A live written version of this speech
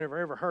Never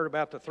ever heard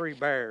about the three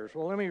bears.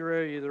 Well, let me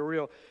tell you the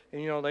real,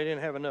 and they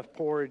didn't have enough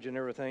porridge and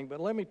everything, but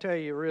let me tell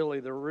you really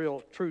the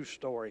real true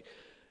story.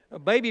 A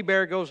baby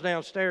bear goes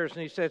downstairs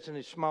and he sits in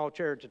his small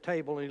chair at the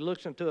table and he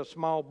looks into a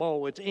small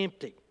bowl. It's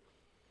empty.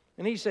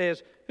 And he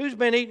says, "Who's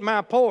been eating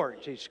my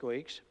porridge?" he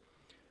squeaks.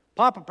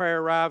 Papa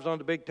Bear arrives on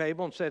the big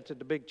table and sits at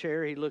the big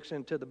chair. He looks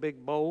into the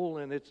big bowl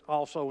and it's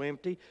also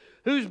empty.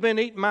 "Who's been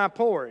eating my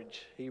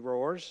porridge?" he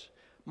roars.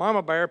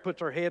 Mama Bear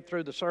puts her head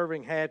through the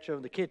serving hatch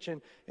of the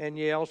kitchen and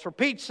yells, "For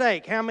Pete's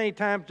sake, how many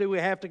times do we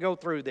have to go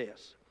through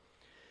this?"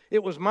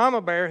 It was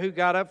Mama Bear who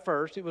got up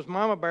first. It was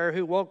Mama Bear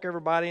who woke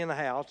everybody in the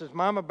house. It's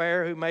Mama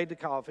Bear who made the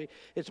coffee.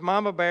 It's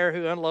Mama Bear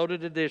who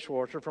unloaded the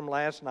dishwasher from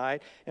last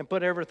night and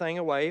put everything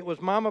away. It was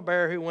Mama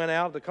Bear who went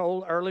out in the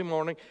cold early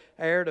morning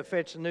air to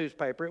fetch the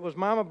newspaper. It was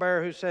Mama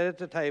Bear who sat at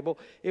the table.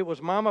 It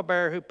was Mama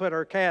Bear who put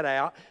her cat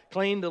out,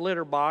 cleaned the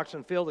litter box,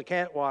 and filled the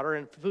cat water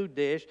and food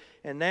dish.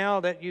 And now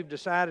that you've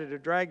decided to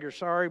drag your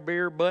sorry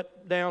beer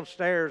butt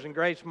downstairs and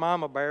grace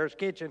Mama Bear's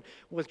kitchen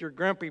with your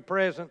grumpy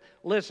present,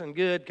 listen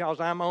good,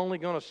 because I'm only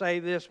going to say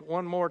this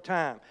one more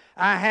time.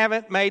 I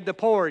haven't made the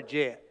porridge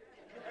yet.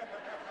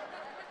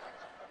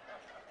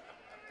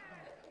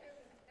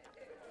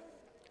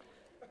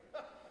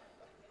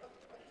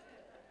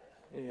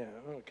 Yeah,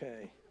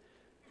 okay.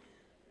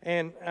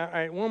 And all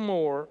right, one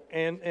more,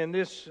 and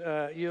this,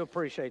 you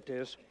appreciate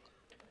this.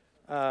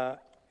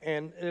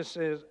 And this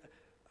is,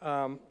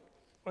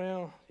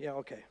 well, yeah,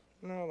 okay.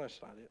 No, that's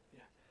not it.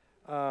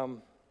 Yeah.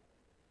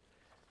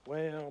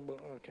 Well,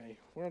 okay.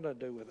 What did I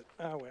do with it?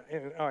 Oh, well,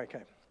 anyway,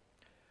 okay.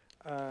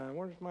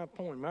 Where's my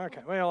point?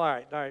 Okay. Well, all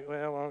right.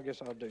 Well, I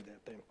guess I'll do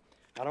that then.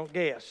 I don't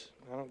guess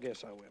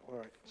I will. All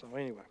right. So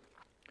anyway,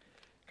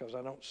 because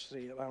I don't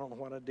see it, I don't know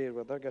what I did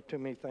with it. I've got too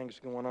many things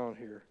going on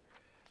here.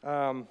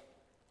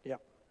 Yeah.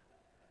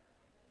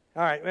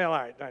 All right. Well,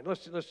 all right.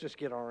 Let's just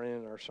get in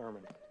our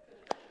sermon.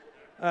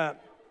 All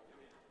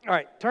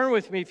right. Turn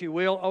with me, if you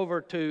will, over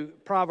to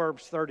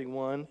Proverbs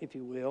 31, if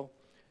you will.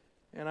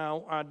 And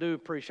I do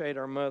appreciate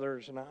our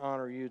mothers, and I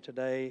honor you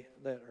today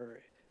that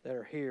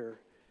are here.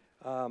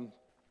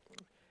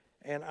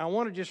 And I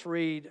want to just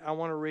read. I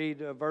want to read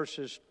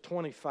verses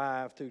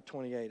 25 through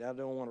 28. I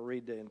don't want to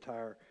read the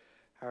entire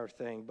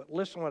thing, but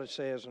listen what it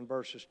says in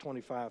verses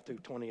 25 through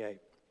 28.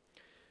 It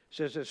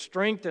says that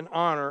strength and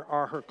honor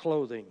are her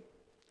clothing.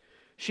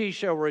 She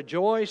shall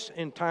rejoice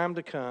in time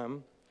to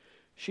come.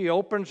 She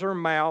opens her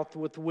mouth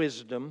with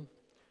wisdom,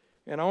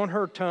 and on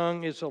her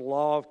tongue is the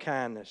law of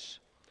kindness.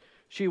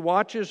 She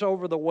watches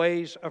over the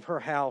ways of her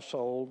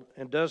household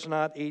and does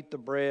not eat the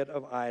bread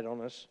of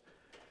idleness.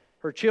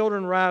 Her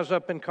children rise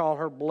up and call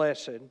her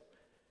blessed,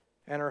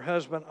 and her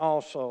husband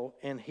also,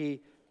 and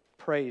he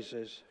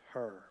praises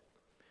her.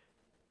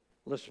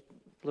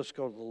 Let's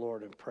go to the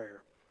Lord in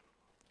prayer.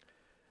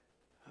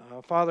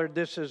 Father,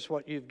 this is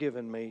what you've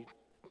given me.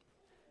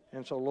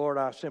 And so, Lord,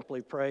 I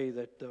simply pray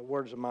that the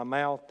words of my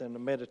mouth and the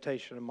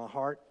meditation of my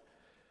heart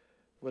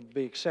would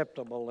be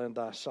acceptable in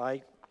thy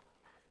sight.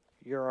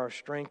 You're our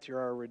strength, you're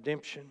our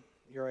redemption,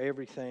 you're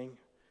everything.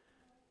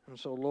 And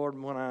so, Lord,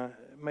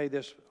 may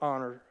this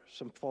honor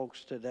some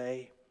folks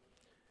today,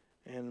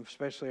 and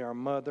especially our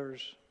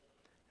mothers,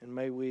 and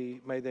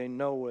may they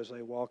know as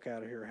they walk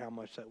out of here how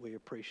much that we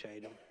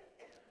appreciate them.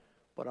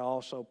 But I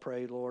also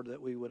pray, Lord,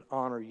 that we would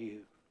honor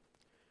you.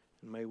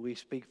 And may we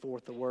speak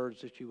forth the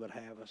words that you would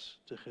have us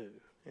to do.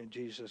 In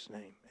Jesus'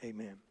 name,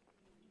 amen.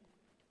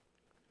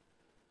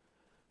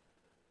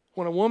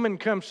 When a woman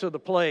comes to the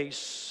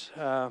place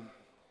that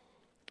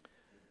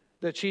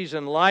she's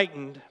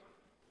enlightened,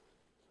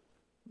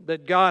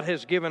 that God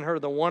has given her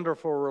the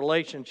wonderful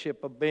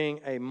relationship of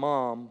being a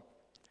mom,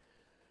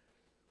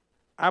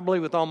 I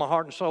believe with all my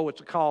heart and soul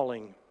it's a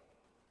calling.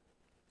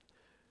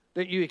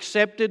 That you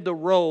accepted the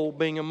role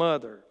being a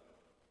mother.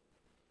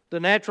 The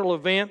natural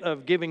event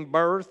of giving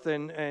birth,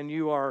 and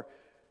you are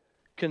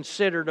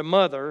considered a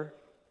mother.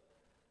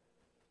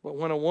 But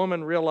when a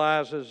woman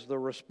realizes the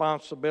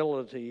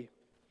responsibility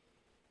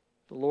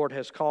the Lord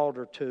has called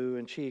her to,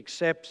 and she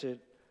accepts it,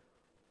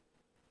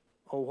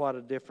 oh, what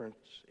a difference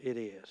it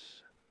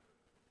is.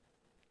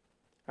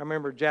 I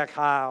remember Jack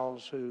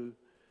Hiles, who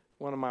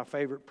one of my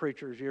favorite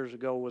preachers years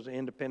ago was an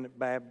independent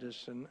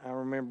Baptist, and I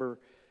remember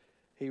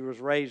he was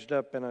raised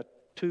up in a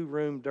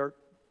 2-room dirt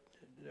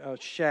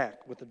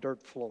shack with a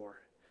dirt floor.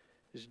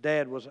 His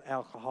dad was an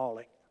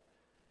alcoholic,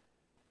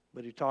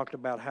 but he talked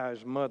about how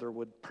his mother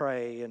would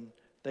pray and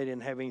they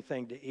didn't have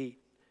anything to eat,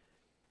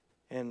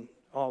 and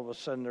all of a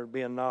sudden there'd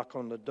be a knock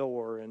on the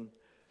door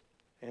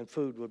and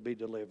food would be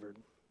delivered.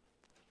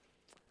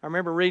 I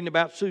remember reading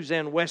about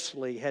Suzanne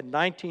Wesley, had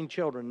 19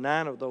 children,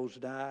 9 of those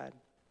died.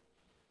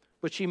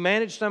 But she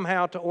managed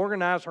somehow to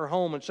organize her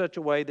home in such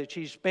a way that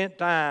she spent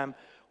time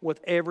with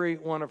every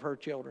one of her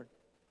children.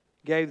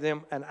 Gave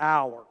them an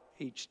hour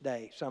each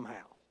day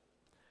somehow.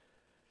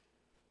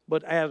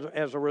 But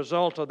as a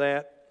result of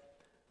that,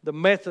 the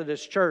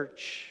Methodist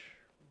Church,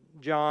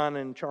 John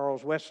and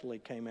Charles Wesley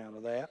came out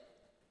of that.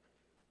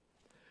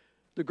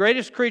 The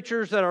greatest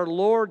creatures that our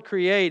Lord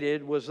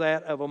created was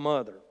that of a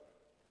mother.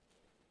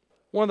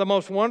 One of the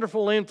most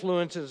wonderful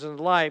influences in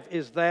life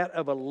is that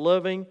of a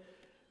loving,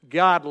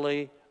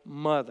 godly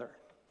mother.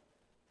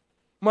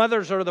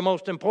 Mothers are the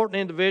most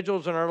important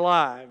individuals in our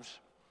lives.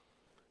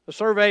 A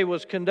survey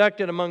was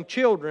conducted among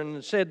children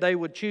and said they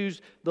would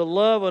choose the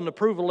love and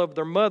approval of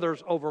their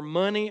mothers over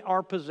money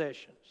or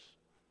possessions.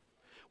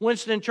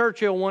 Winston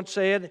Churchill once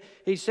said,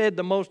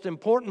 the most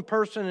important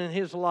person in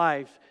his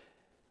life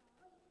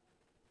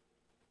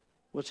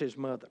was his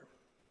mother.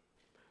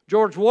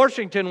 George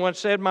Washington once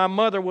said, my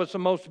mother was the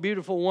most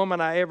beautiful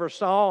woman I ever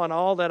saw, and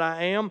all that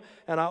I am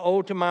and I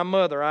owe to my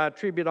mother. I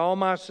attribute all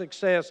my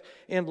success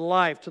in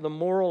life to the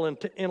moral and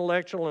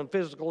intellectual and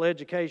physical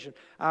education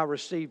I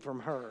received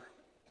from her.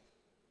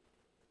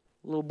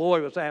 A little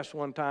boy was asked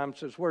one time,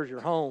 says, where's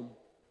your home?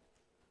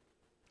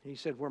 He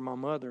said, where my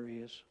mother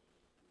is.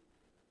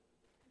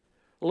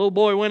 A little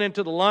boy went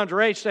into the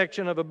lingerie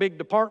section of a big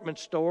department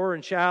store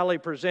and shyly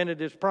presented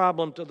his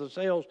problem to the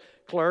sales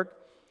clerk.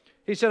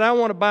 He said, I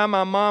want to buy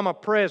my mom a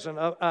present.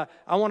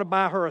 I want to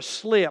buy her a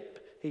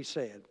slip, he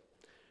said.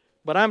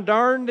 But I'm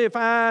darned if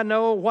I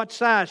know what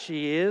size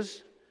she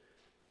is.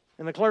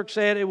 And the clerk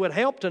said, it would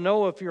help to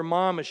know if your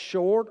mom is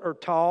short or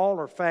tall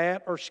or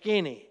fat or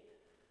skinny.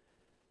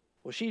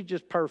 Well, she's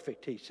just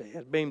perfect, he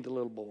said, beamed the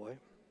little boy.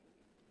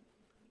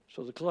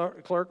 So the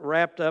clerk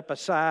wrapped up a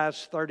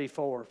size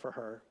 34 for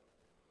her.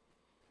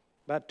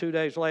 About 2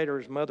 days later,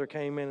 his mother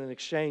came in and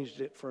exchanged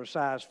it for a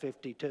size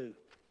 52.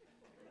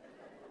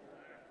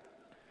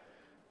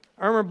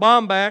 Irma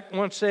Bombach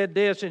once said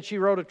this, and she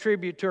wrote a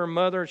tribute to her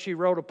mother, and she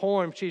wrote a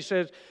poem. She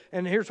says,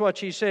 and here's what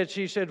she said.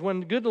 She said, when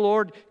the good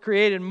Lord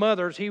created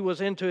mothers, he was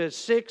into his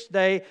 6th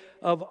day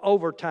of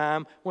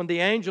overtime when the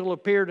angel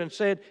appeared and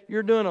said,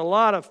 you're doing a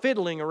lot of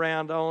fiddling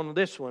around on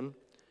this one.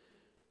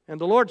 And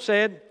the Lord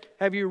said,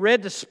 have you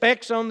read the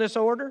specs on this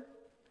order?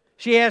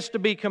 She has to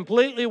be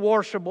completely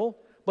washable,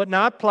 but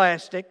not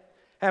plastic.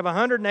 Have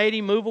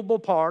 180 movable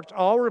parts,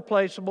 all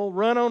replaceable,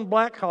 run on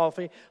black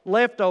coffee,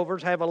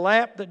 leftovers, have a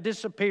lap that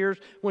disappears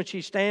when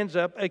she stands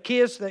up, a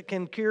kiss that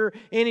can cure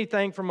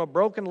anything from a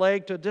broken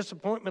leg to a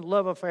disappointment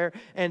love affair,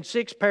 and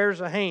 6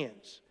 pairs of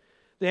hands.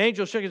 The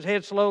angel shook his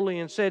head slowly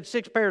and said,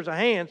 6 pairs of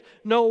hands?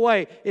 No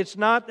way. It's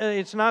not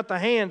the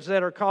hands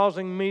that are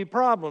causing me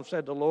problems,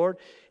 said the Lord.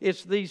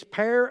 It's these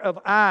pair of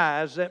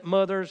eyes that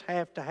mothers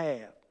have to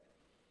have.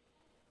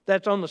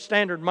 That's on the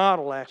standard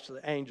model, asked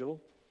the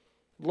angel.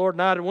 The Lord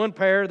nodded one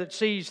pair that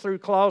sees through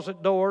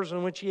closet doors,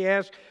 and when she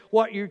asks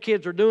what your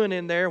kids are doing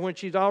in there, when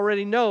she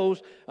already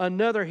knows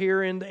another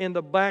here in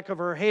the back of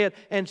her head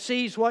and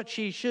sees what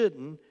she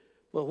shouldn't,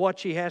 but what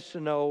she has to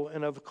know.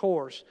 And of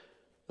course,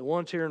 the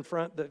ones here in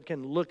front that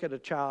can look at a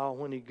child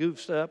when he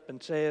goofs up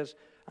and says,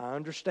 I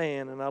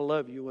understand and I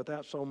love you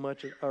without so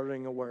much as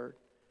uttering a word.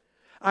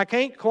 I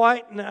can't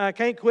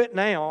quit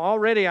now.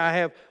 Already I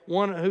have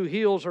one who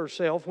heals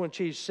herself when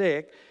she's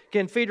sick,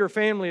 can feed her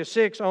family of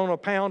 6 on a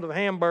pound of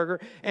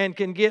hamburger, and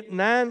can get a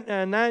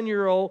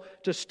 9-year-old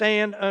to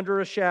stand under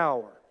a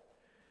shower.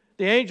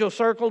 The angel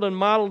circled and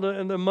modeled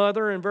the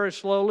mother, and very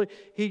slowly,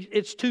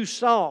 it's too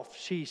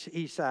soft,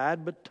 he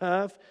sighed, but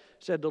tough,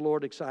 said the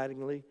Lord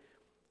excitingly.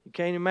 You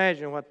can't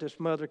imagine what this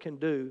mother can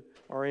do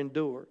or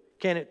endure.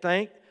 Can it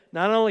think?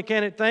 Not only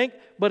can it think,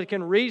 but it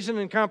can reason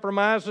and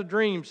compromise a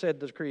dream, said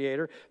the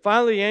Creator.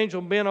 Finally, the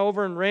angel bent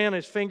over and ran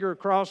his finger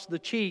across the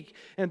cheek,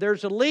 and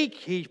there's a leak,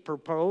 he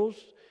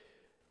proposed.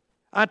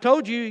 I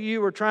told you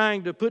you were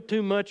trying to put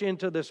too much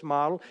into this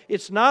model.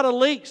 It's not a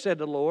leak, said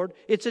the Lord.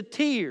 It's a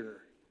tear.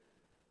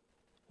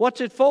 What's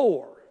it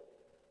for?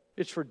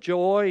 It's for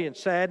joy and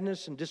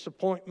sadness and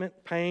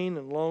disappointment, pain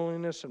and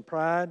loneliness and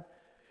pride.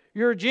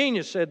 You're a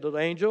genius, said the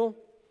angel.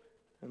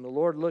 And the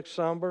Lord looked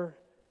somber.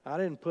 I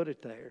didn't put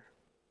it there.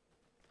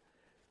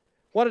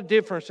 What a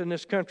difference in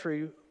this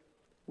country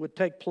would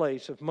take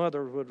place if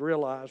mothers would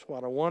realize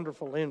what a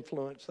wonderful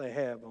influence they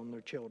have on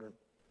their children.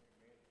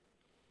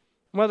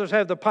 Mothers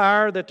have the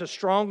power that the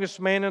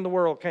strongest man in the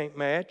world can't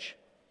match.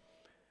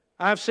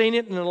 I've seen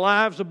it in the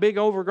lives of big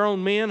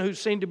overgrown men who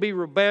seem to be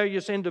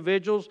rebellious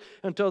individuals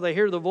until they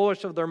hear the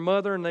voice of their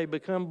mother and they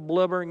become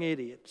blubbering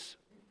idiots.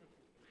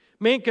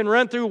 Men can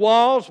run through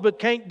walls but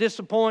can't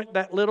disappoint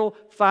that little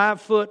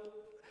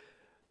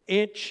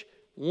 5-foot-inch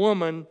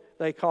woman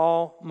they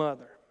call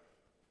mother.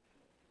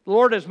 The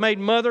Lord has made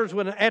mothers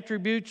with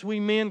attributes we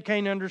men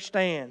can't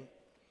understand.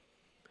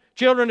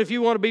 Children, if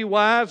you want to be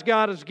wise,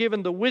 God has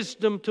given the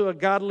wisdom to a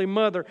godly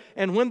mother.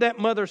 And when that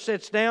mother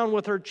sits down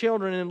with her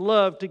children in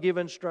love to give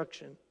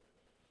instruction.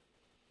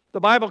 The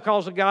Bible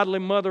calls a godly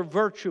mother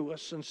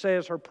virtuous and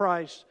says her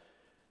price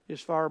is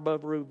far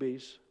above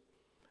rubies.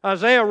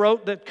 Isaiah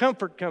wrote that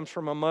comfort comes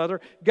from a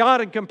mother.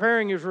 God, in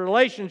comparing His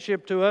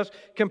relationship to us,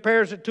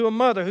 compares it to a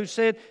mother who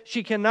said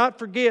she cannot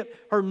forget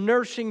her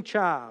nursing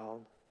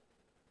child.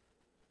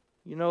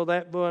 You know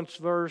that once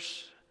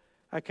verse,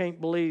 I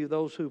can't believe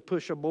those who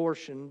push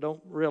abortion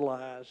don't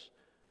realize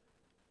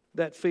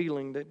that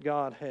feeling that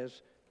God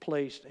has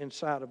placed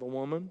inside of a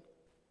woman.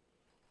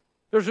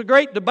 There's a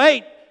great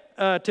debate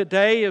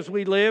today as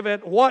we live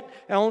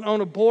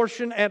on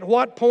abortion. At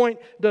what point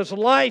does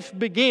life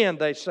begin,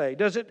 they say?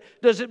 Does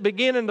it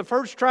begin in the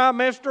first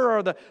trimester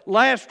or the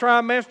last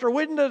trimester?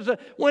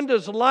 When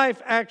does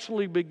life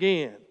actually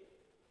begin?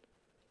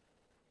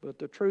 But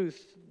the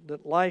truth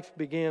that life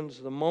begins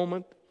the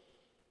moment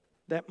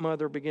that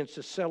mother begins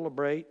to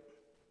celebrate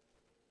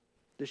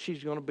that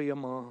she's going to be a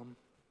mom.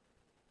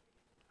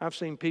 I've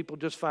seen people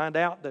just find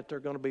out that they're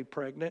going to be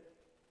pregnant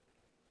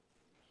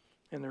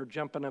and they're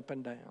jumping up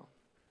and down.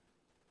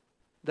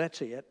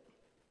 That's it.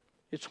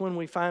 It's when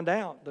we find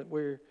out that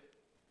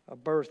a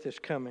birth is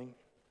coming,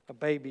 a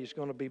baby is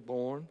going to be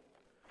born.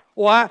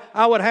 Well,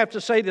 I would have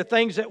to say the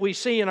things that we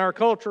see in our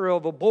culture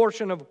of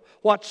abortion, of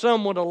what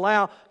some would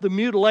allow, the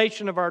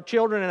mutilation of our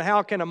children, and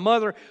how can a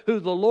mother who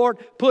the Lord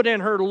put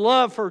in her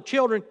love for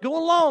children go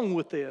along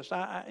with this?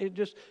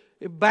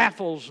 It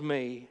baffles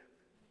me.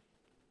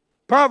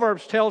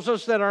 Proverbs tells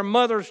us that our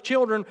mother's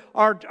children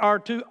are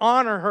to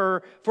honor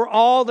her for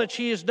all that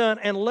she has done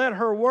and let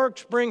her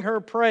works bring her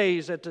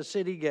praise at the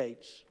city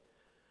gates.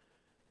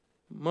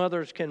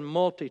 Mothers can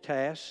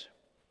multitask.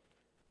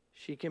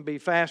 She can be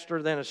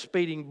faster than a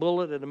speeding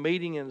bullet at a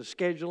meeting and the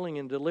scheduling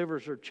and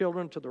delivers her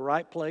children to the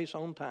right place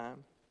on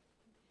time.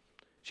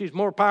 She's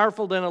more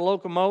powerful than a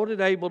locomotive,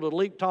 able to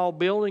leap tall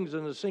buildings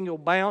in a single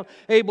bound,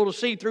 able to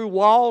see through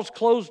walls,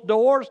 closed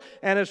doors,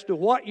 and as to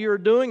what you're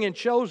doing, and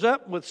shows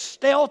up with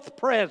stealth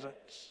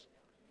presence.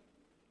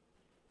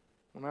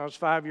 When I was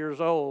 5 years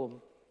old,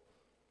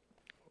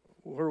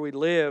 where we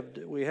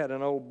lived, we had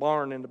an old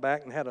barn in the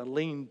back and had a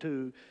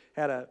lean-to,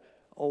 had an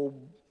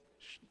old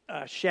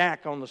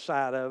shack on the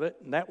side of it,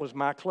 and that was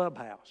my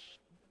clubhouse.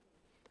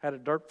 Had a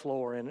dirt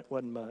floor in it,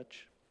 wasn't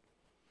much.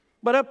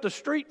 But up the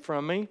street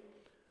from me,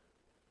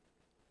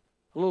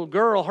 a little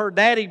girl, her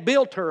daddy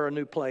built her a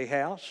new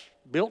playhouse,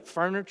 built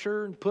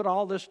furniture and put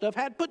all this stuff,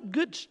 had put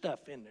good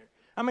stuff in there.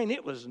 I mean,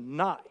 it was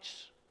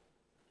nice.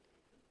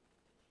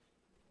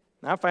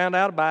 And I found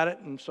out about it,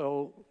 and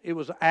so it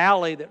was an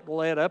alley that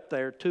led up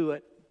there to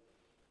it.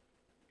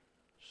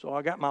 So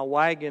I got my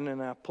wagon, and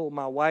I pulled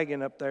my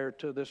wagon up there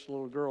to this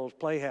little girl's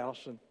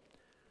playhouse and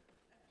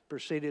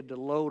proceeded to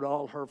load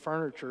all her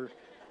furniture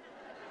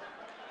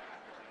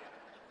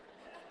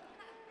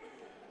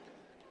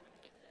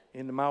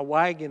into my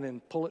wagon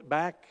and pull it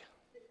back.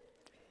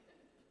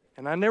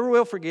 And I never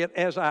will forget,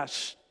 as I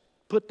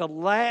put the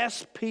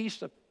last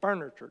piece of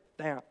furniture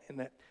down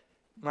in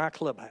my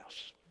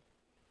clubhouse,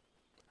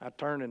 I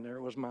turned and there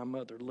was my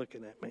mother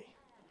looking at me.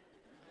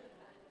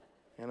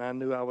 And I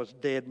knew I was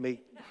dead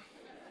meat.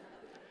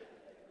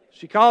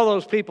 She called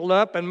those people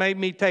up and made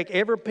me take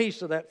every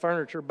piece of that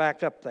furniture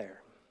back up there.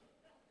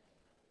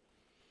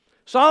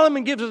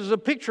 Solomon gives us a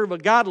picture of a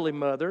godly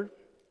mother.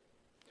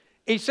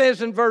 He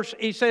says in verse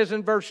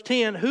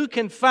 10, who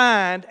can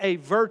find a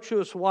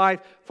virtuous wife,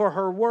 for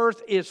her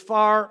worth is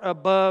far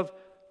above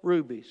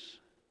rubies.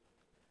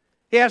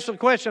 He asks a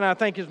question I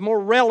think is more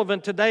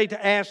relevant today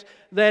to ask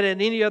that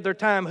at any other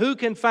time. Who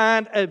can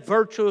find a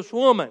virtuous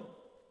woman?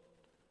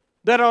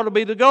 That ought to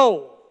be the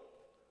goal.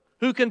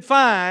 Who can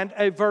find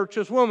a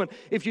virtuous woman?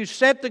 If you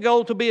set the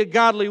goal to be a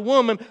godly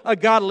woman, a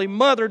godly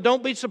mother,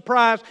 don't be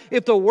surprised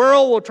if the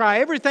world will try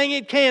everything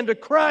it can to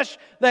crush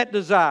that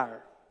desire.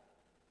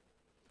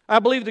 I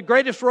believe the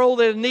greatest role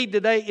that is needed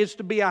today is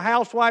to be a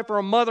housewife or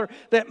a mother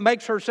that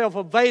makes herself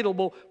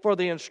available for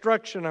the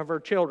instruction of her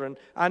children.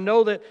 I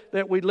know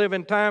that we live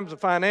in times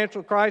of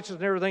financial crisis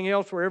and everything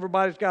else where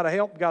everybody's got to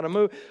help, got to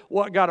move,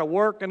 got to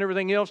work and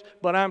everything else.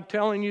 But I'm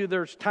telling you,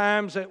 there's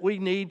times that we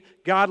need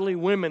godly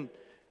women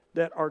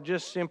that are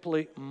just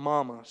simply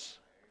mamas.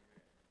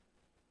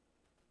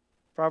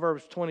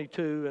 Proverbs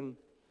 22 and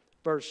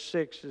Verse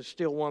 6 is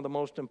still one of the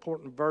most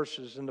important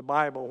verses in the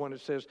Bible when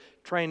it says,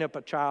 train up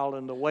a child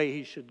in the way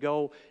he should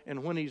go,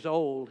 and when he's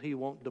old, he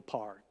won't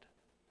depart.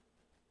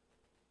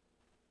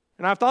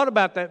 And I've thought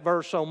about that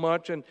verse so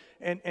much, and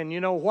you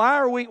know, why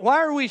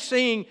are we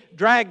seeing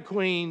drag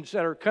queens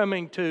that are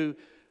coming to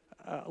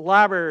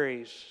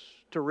libraries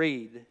to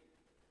read?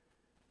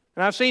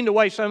 And I've seen the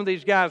way some of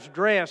these guys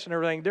dress and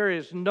everything. There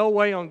is no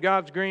way on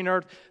God's green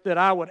earth that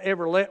I would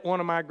ever let one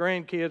of my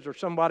grandkids or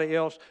somebody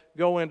else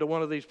go into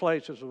one of these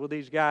places with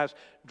these guys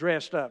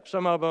dressed up.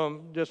 Some of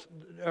them just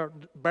are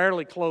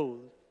barely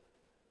clothed.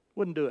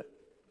 Wouldn't do it.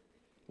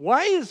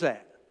 Why is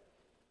that?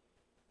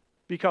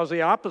 Because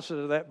the opposite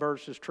of that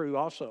verse is true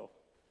also.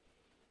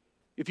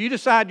 If you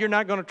decide you're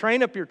not going to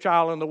train up your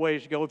child in the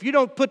ways to go, if you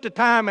don't put the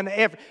time and the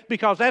effort,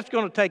 because that's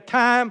going to take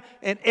time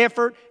and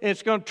effort, and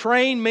it's going to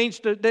train means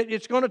that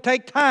it's going to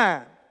take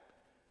time.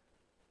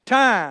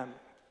 Time.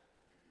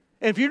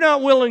 And if you're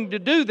not willing to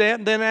do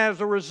that, then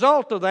as a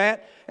result of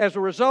that,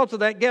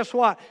 guess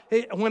what?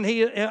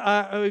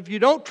 If you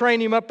don't train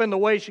him up in the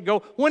way he should go,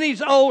 when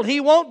he's old, he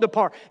won't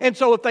depart. And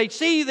so if they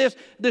see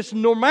this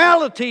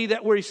normality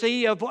that we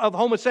see of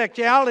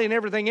homosexuality and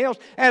everything else,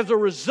 as a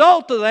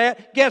result of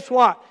that, guess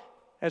what?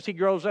 As he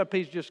grows up,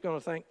 he's just going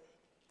to think,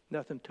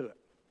 nothing to it.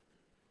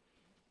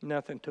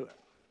 Nothing to it.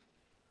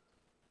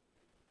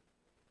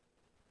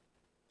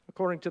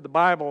 According to the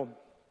Bible,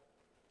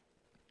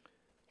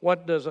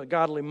 What does a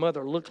godly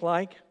mother look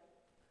like?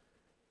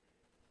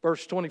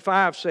 Verse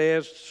 25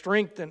 says,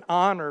 strength and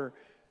honor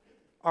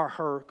are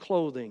her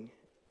clothing,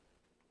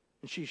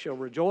 and she shall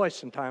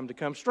rejoice in time to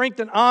come. Strength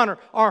and honor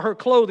are her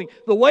clothing.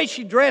 The way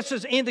she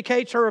dresses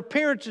indicates her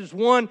appearance is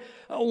one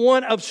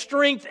of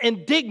strength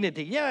and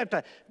dignity. You don't have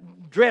to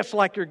dress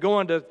like you're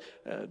going to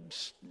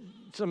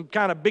some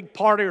kind of big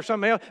party or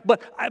something else,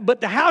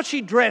 but how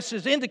she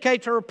dresses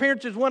indicates her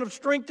appearance is one of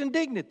strength and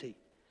dignity.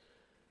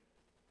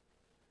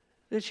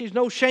 That she's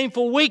no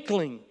shameful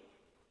weakling.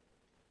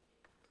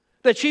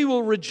 That she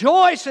will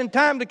rejoice in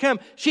time to come.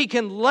 She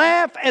can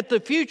laugh at the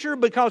future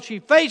because she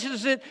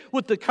faces it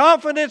with the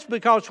confidence,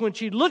 because when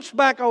she looks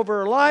back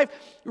over her life,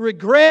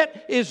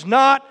 regret is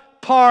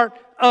not part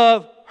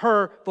of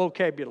her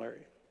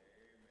vocabulary.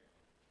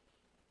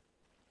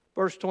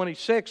 Verse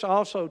 26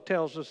 also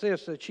tells us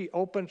this, that she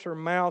opens her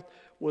mouth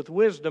with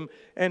wisdom.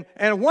 And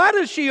why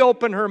does she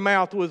open her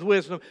mouth with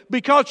wisdom?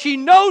 Because she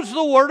knows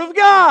the Word of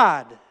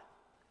God.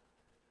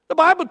 The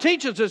Bible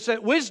teaches us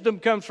that wisdom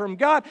comes from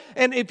God.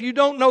 And if you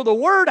don't know the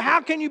Word, how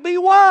can you be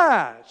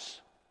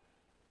wise?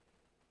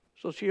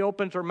 So she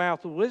opens her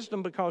mouth with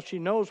wisdom because she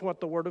knows what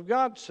the Word of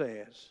God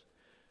says.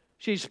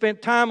 She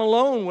spent time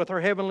alone with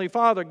her Heavenly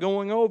Father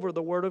going over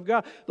the Word of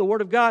God. The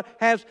Word of God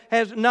has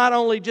not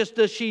only just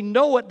does she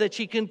know it, that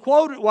she can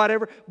quote it,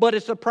 whatever, but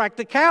it's a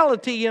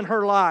practicality in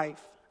her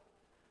life.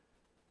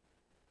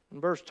 In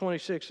verse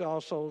 26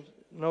 also,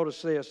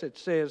 notice this, it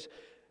says,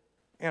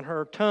 and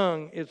her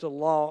tongue is a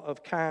law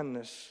of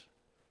kindness.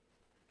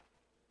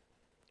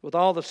 With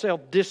all the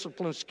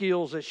self-discipline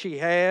skills that she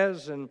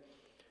has, and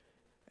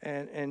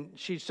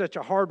she's such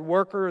a hard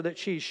worker that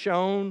she's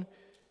shown,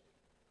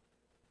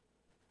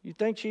 you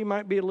think she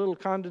might be a little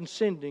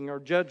condescending or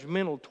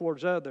judgmental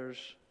towards others.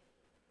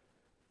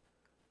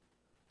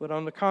 But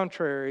on the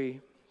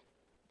contrary,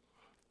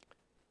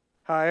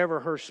 however,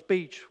 her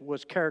speech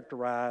was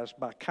characterized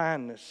by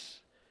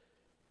kindness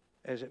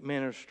as it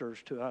ministers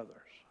to others.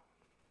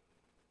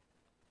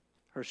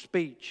 Her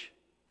speech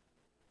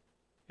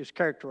is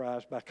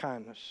characterized by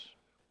kindness.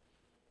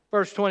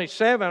 Verse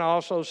 27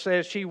 also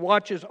says she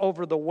watches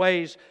over the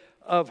ways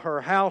of her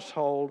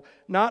household,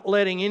 not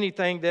letting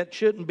anything that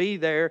shouldn't be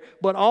there,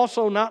 but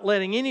also not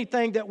letting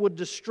anything that would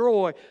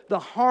destroy the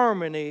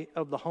harmony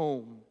of the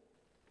home.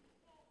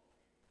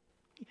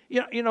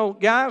 You know,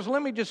 guys,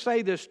 let me just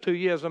say this to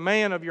you as a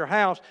man of your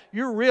house.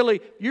 You're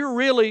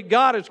really,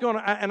 God is going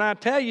to, and I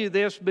tell you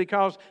this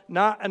because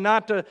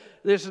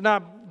this is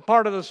not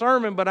part of the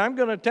sermon, but I'm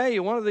going to tell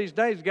you one of these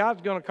days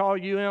God's going to call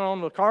you in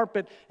on the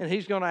carpet and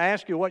He's going to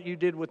ask you what you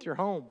did with your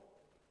home.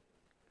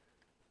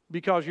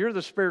 Because you're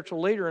the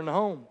spiritual leader in the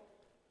home.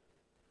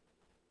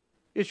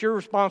 It's your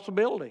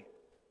responsibility.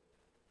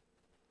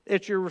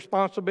 It's your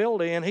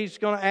responsibility, and He's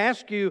going to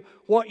ask you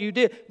what you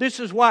did. This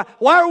is why.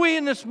 Why are we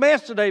in this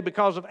mess today?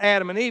 Because of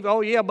Adam and Eve.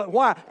 Oh yeah, but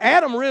why?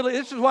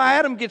 This is why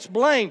Adam gets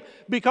blamed.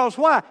 Because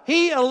why?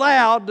 He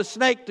allowed the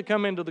snake to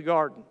come into the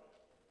garden.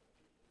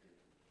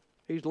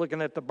 He's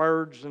looking at the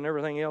birds and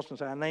everything else and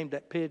say, I named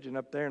that pigeon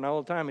up there, and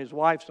all the time his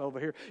wife's over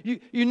here.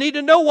 You need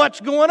to know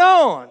what's going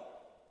on.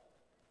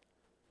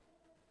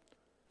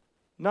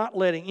 Not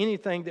letting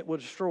anything that would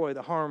destroy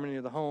the harmony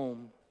of the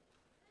home.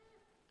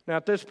 Now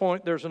at this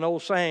point there's an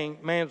old saying,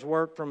 man's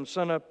work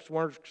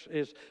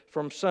is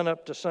from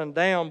sunup to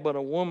sundown, but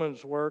a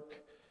woman's work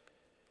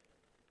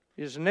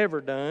is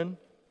never done.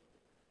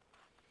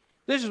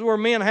 This is where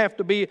men have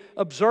to be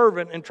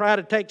observant and try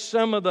to take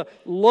some of the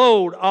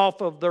load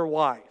off of their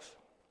wife.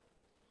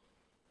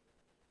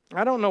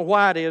 I don't know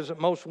why it is that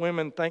most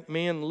women think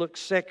men look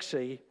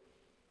sexy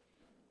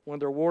when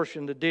they're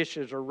washing the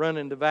dishes or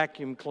running the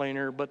vacuum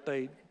cleaner, but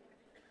they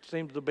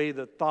seems to be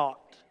the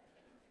thought.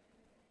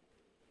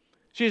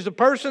 She's a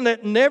person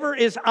that never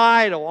is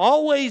idle,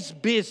 always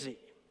busy.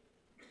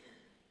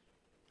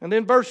 And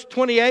then verse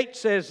 28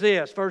 says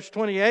this. Verse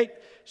 28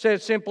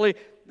 says simply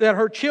that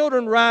her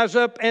children rise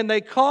up and they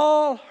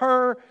call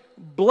her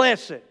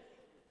blessed.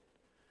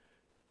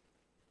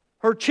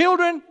 Her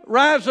children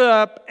rise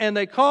up and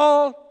they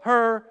call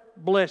her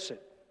blessed.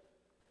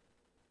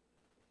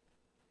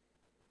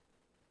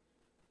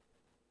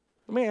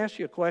 Let me ask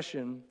you a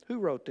question. Who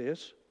wrote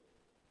this?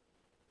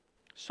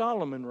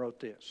 Solomon wrote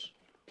this.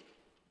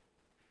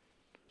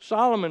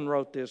 Solomon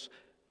wrote this.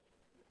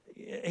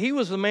 He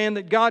was the man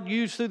that God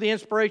used through the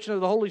inspiration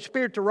of the Holy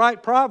Spirit to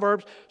write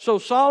Proverbs. So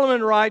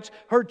Solomon writes,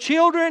 her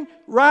children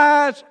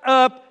rise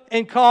up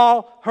and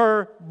call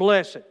her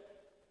blessed.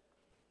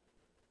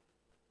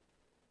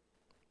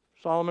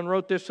 Solomon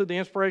wrote this through the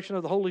inspiration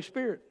of the Holy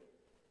Spirit.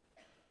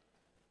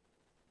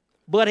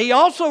 But he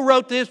also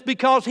wrote this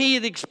because he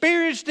had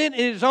experienced it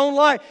in his own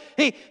life.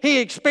 He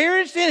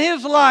experienced in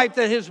his life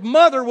that his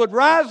mother would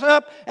rise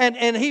up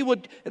and he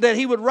would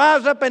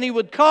rise up and he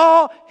would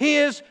call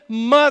his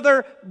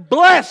mother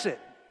blessed.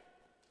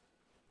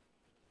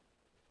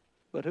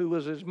 But who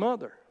was his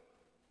mother?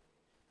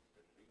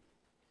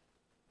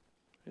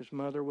 His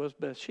mother was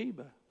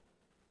Bathsheba,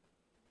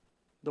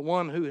 the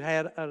one who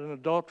had an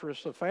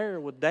adulterous affair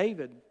with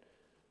David.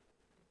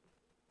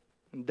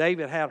 And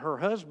David had her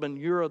husband,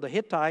 Uriah the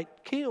Hittite,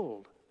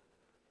 killed.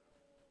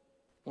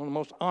 One of the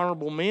most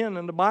honorable men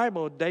in the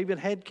Bible, David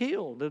had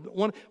killed.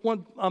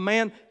 A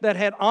man that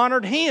had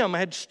honored him,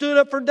 had stood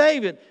up for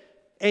David.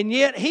 And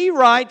yet he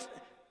writes,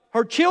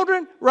 her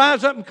children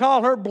rise up and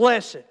call her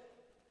blessed.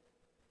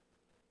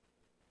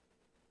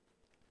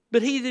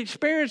 But he'd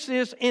experienced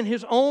this in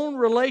his own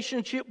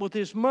relationship with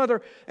his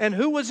mother. And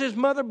who was his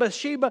mother?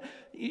 Bathsheba.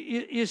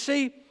 You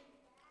see,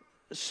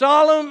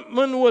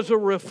 Solomon was a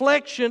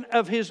reflection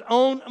of his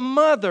own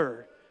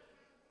mother.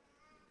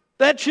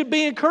 That should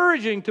be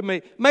encouraging to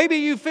me. Maybe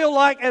you feel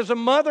like as a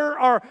mother,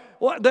 or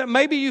that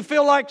maybe you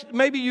feel like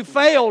maybe you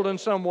failed in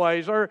some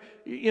ways, or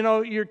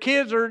your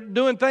kids are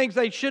doing things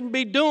they shouldn't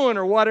be doing,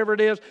 or whatever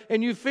it is,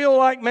 and you feel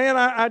like, man,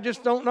 I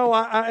just don't know.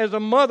 As a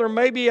mother,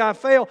 maybe I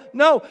fail.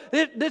 No,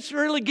 this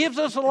really gives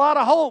us a lot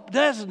of hope,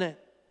 doesn't it?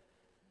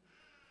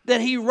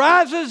 That he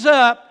rises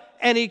up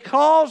and he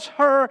calls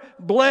her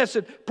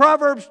blessed.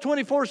 Proverbs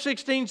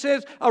 24:16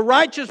 says, a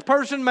righteous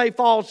person may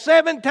fall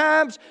 7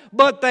 times,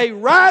 but they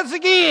rise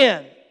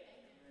again.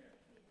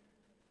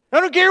 I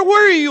don't care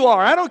where you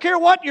are. I don't care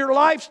what your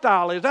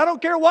lifestyle is. I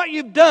don't care what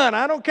you've done.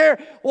 I don't care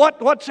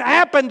what's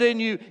happened in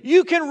you.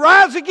 You can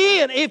rise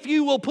again if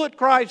you will put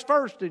Christ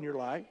first in your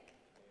life.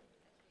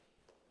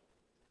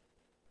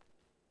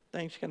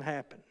 Things can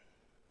happen.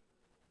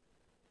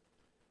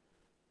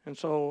 And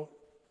so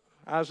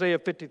Isaiah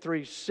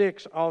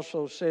 53:6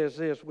 also says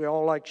this, we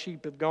all like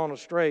sheep have gone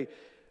astray.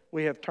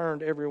 We have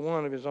turned every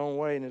one of his own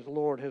way, and his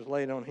Lord has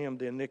laid on him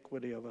the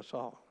iniquity of us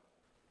all.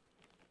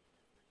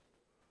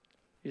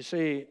 You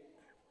see,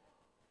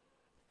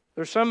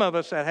 there's some of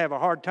us that have a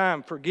hard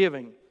time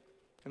forgiving.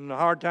 And the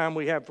hard time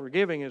we have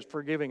forgiving is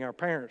forgiving our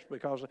parents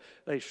because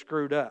they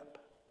screwed up.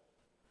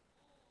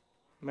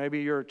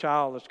 Maybe you're a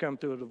child that's come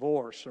through a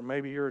divorce, or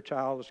maybe you're a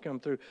child that's come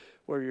through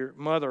where your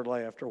mother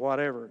left, or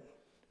whatever.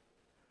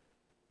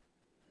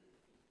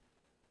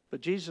 But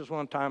Jesus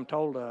one time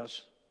told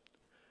us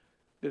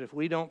that if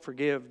we don't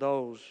forgive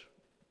those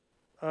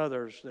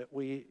others, that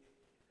we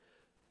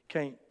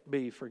can't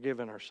be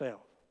forgiven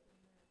ourselves.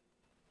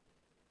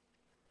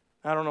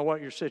 I don't know what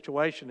your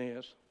situation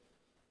is.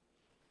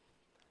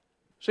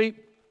 See,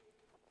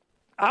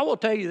 I will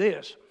tell you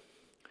this.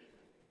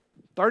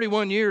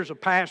 31 years of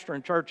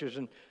pastoring churches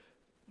and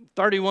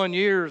 31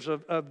 years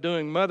of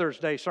doing Mother's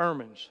Day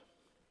sermons.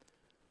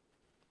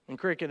 And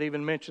Cricket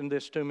even mentioned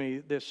this to me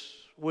this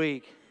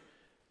week.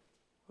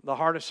 The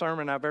hardest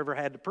sermon I've ever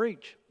had to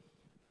preach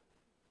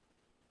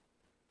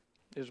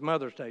is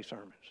Mother's Day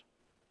sermons.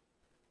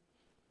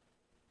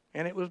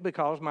 And it was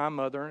because my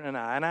mother and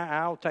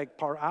I'll take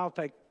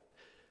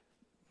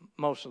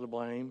most of the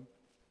blame.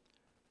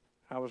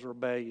 I was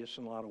rebellious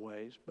in a lot of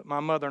ways. But my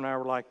mother and I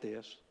were like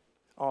this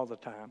all the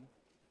time.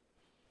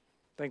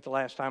 I think the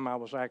last time I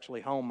was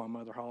actually home, my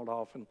mother hauled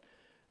off and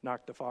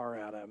knocked the fire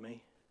out of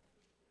me.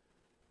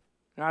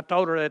 And I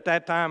told her at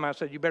that time, I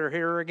said, you better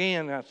hear her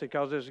again. I said,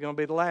 because this is going to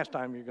be the last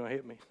time you're going to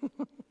hit me.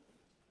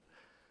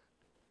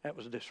 That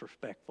was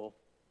disrespectful.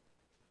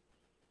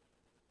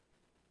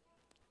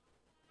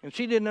 And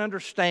she didn't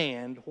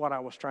understand what I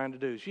was trying to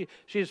do. She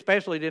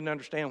especially didn't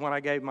understand when I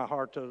gave my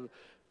heart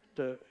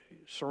to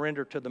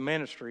surrender to the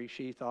ministry.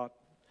 She thought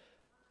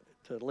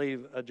to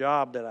leave a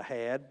job that I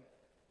had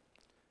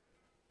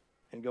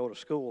and go to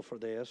school for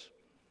this.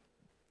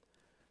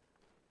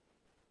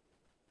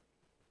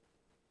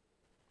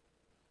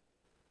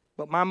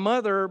 But my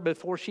mother,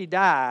 before she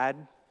died,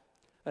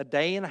 a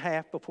day and a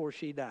half before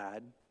she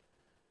died,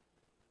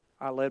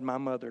 I led my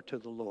mother to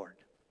the Lord.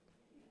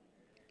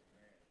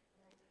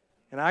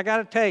 And I got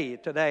to tell you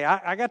today,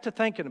 I got to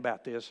thinking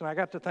about this, and I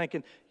got to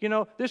thinking,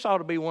 this ought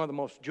to be one of the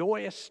most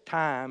joyous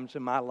times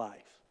in my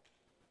life.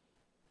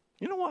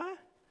 You know why?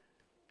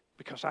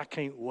 Because I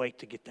can't wait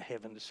to get to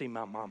heaven to see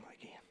my mama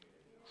again.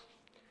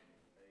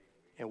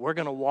 And we're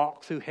going to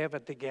walk through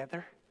heaven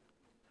together.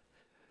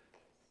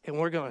 And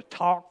we're going to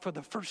talk for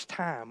the first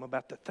time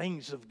about the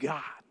things of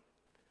God.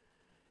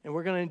 And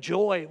we're going to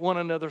enjoy one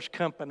another's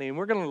company. And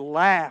we're going to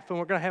laugh. And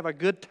we're going to have a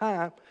good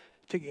time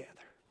together.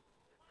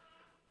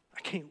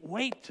 I can't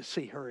wait to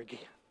see her again.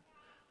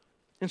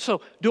 And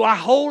so, do I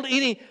hold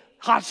any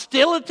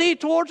hostility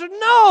towards her?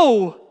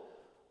 No.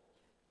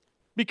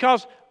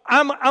 Because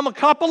I'm a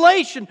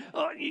compilation.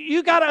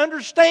 You got to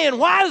understand,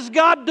 why is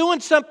God doing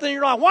something in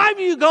your life? Why have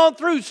you gone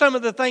through some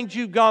of the things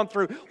you've gone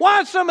through? Why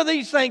have some of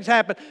these things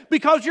happened?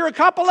 Because you're a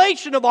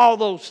compilation of all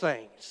those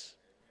things.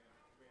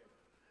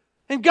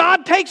 And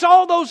God takes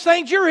all those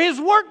things. You're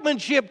His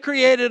workmanship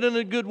created in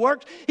the good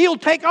works. He'll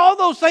take all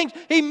those things.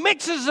 He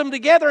mixes them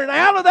together, and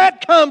out of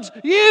that comes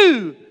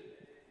you.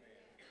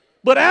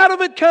 But out of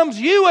it comes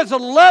you as a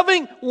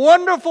loving,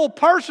 wonderful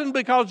person,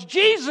 because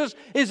Jesus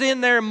is in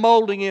there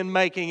molding and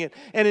making it.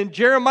 And in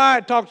Jeremiah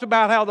it talks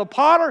about how the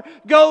potter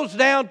goes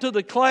down to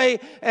the clay,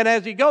 and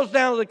as he goes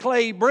down to the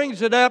clay, he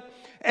brings it up,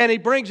 and he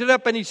brings it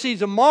up and he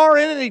sees a mar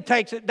in it and he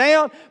takes it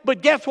down.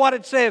 But guess what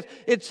it says?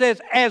 It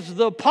says, as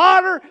the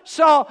potter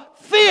saw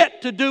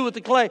fit to do with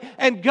the clay.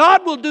 And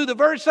God will do the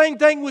very same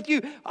thing with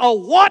you.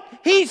 What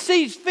he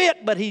sees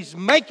fit, but he's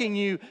making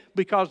you,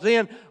 because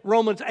then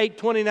Romans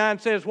 8:29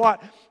 says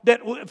what?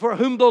 That for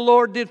whom the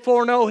Lord did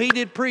foreknow, he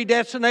did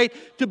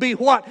predestinate to be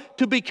what?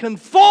 To be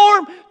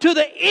conformed to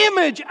the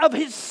image of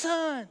his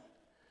Son.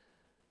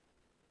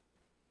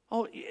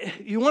 Oh,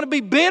 you want to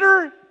be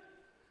bitter?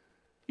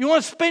 You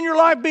want to spend your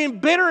life being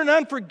bitter and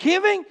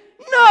unforgiving?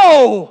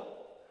 No!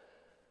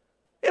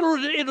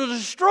 It'll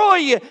destroy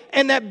you,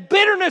 and that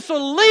bitterness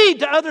will lead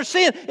to other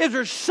sin. Is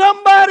there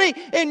somebody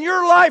in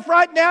your life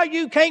right now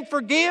you can't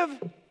forgive?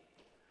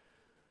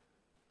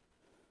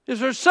 Is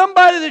there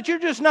somebody that you're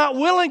just not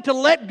willing to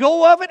let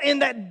go of it,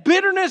 and that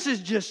bitterness is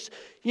just,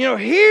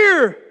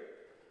 here?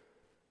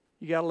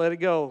 You got to let it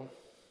go.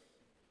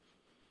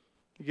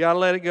 You got to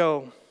let it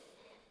go.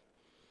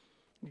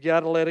 You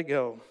got to let it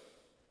go.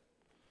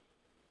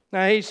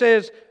 Now he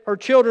says, her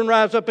children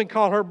rise up and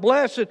call her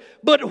blessed.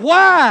 But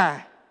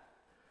why?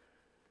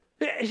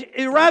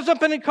 He rise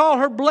up and call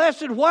her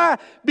blessed. Why?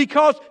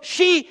 Because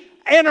she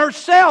and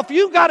herself,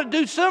 you've got to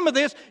do some of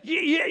this,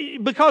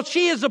 because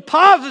she is a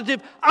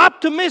positive,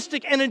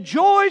 optimistic, and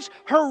enjoys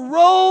her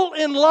role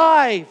in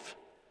life.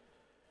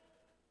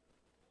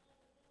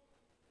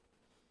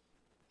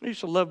 I used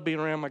to love being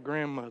around my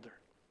grandmother.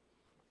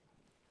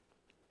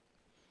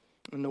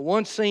 And the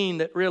one scene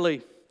that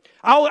really,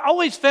 I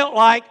always felt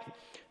like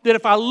that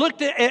if I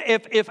looked at,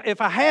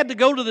 if I had to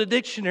go to the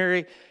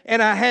dictionary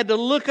and I had to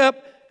look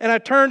up, and I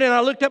turned and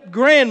I looked up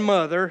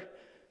grandmother,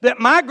 that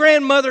my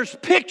grandmother's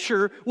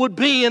picture would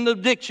be in the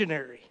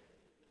dictionary.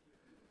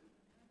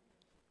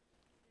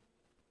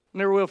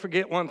 Never will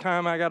forget one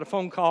time I got a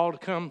phone call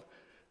to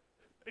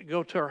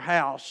go to her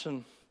house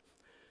and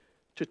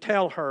to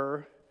tell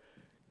her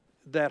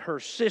that her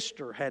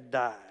sister had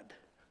died.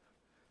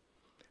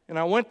 And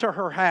I went to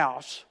her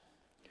house,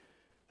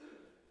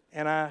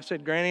 and I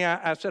said, Granny,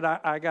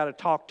 I got to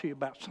talk to you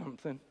about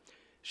something.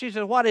 She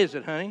said, what is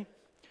it, honey?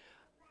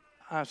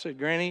 I said,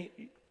 Granny,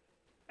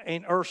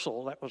 Aunt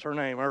Ursel, that was her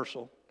name,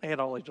 Ursel. They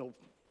had all these old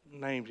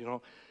names,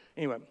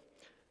 Anyway,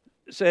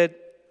 I said,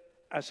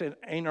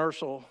 Aunt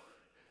Ursel,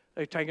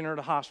 they've taken her to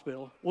the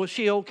hospital. Was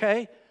she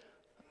okay?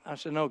 I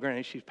said, no,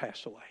 Granny, she's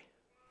passed away.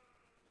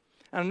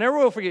 I never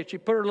will forget, she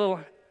put her little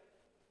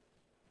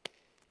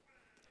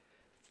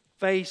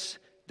face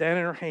down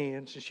in her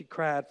hands, and she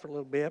cried for a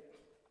little bit.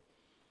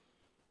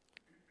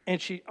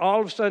 And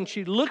all of a sudden,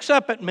 she looks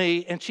up at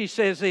me, and she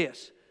says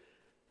this,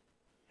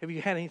 have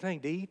you had anything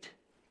to eat?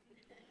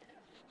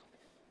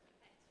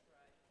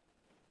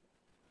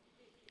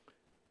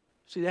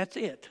 See, that's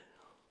it.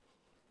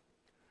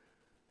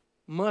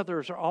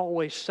 Mothers are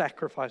always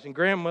sacrificing.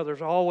 Grandmothers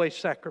are always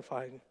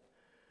sacrificing.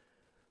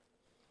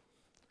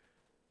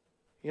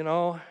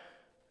 Because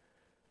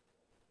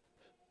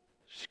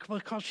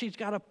she's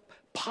got a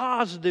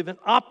positive and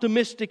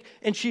optimistic,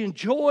 and she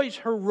enjoys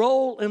her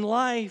role in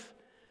life.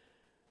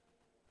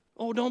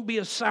 Oh, don't be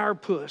a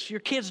sourpuss. Your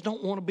kids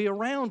don't want to be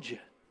around you.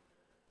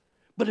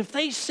 But if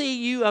they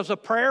see you as a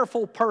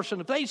prayerful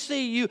person, if they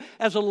see you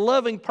as a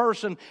loving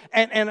person,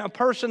 and a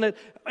person that,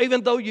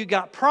 even though you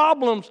got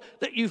problems,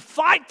 that you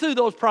fight through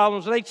those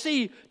problems, they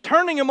see you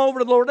turning them over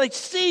to the Lord, they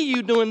see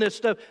you doing this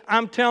stuff,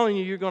 I'm telling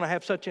you, you're going to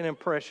have such an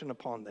impression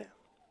upon them.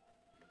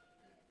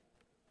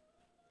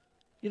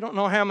 You don't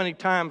know how many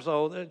times,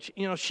 though, that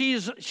she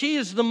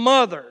is the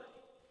mother.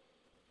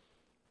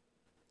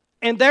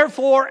 And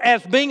therefore,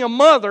 as being a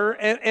mother,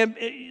 and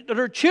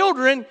her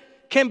children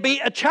can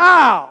be a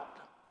child.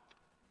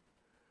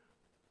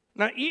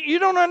 Now, you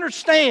don't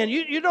understand.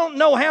 You don't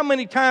know how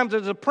many times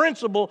as a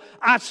principal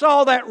I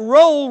saw that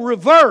role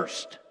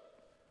reversed.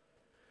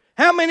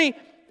 How many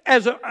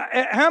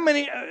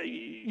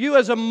you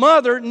as a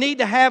mother need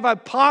to have a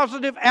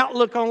positive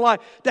outlook on life,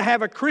 to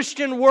have a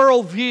Christian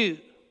worldview?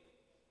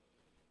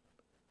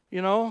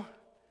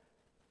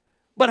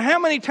 But how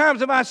many times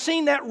have I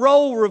seen that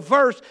role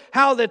reversed,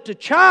 how that the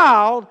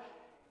child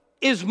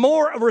is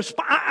more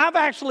I've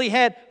actually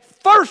had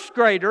first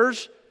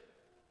graders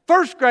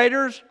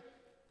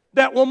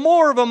that were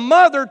more of a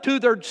mother to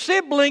their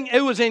sibling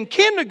who was in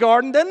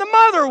kindergarten than the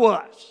mother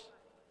was.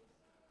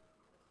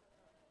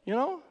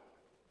 Then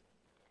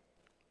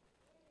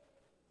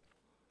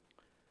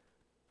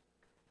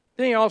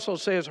he also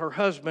says her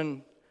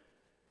husband,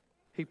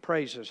 he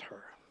praises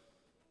her.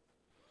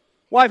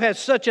 Wife has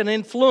such an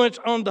influence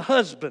on the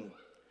husband.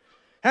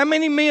 How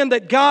many men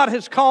that God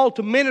has called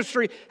to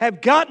ministry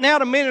have gotten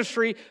out of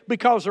ministry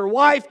because their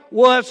wife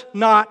was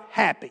not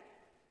happy?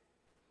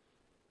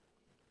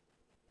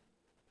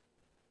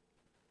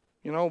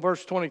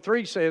 Verse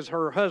 23 says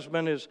her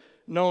husband is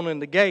known in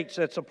the gates.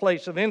 That's a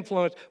place of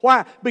influence.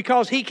 Why?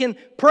 Because he can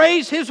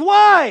praise his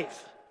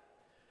wife.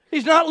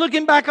 He's not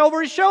looking back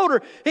over his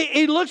shoulder.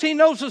 He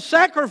knows the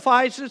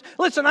sacrifices.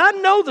 Listen, I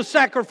know the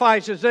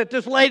sacrifices that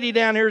this lady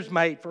down here has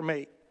made for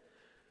me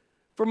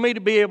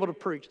to be able to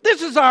preach.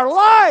 This is our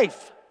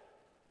life.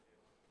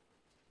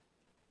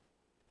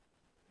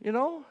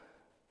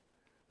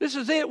 This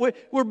is it.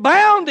 We're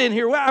bound in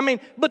here. I mean,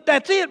 but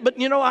that's it. But,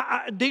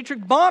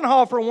 Dietrich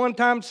Bonhoeffer one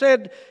time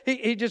said,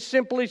 he just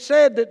simply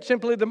said that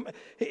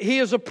he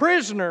is a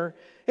prisoner.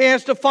 He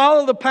has to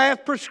follow the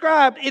path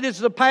prescribed. It is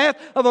the path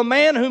of a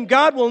man whom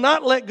God will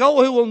not let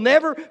go, who will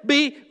never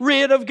be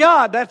rid of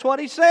God. That's what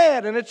he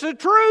said, and it's the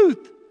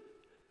truth.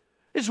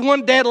 It's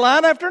one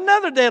deadline after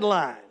another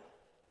deadline.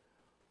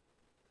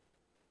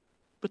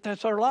 But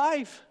that's our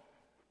life.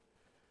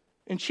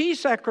 And she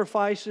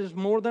sacrifices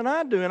more than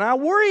I do. And I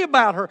worry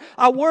about her.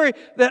 I worry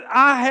that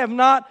I have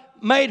not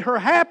made her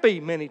happy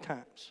many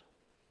times.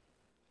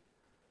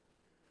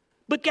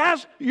 But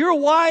guys, your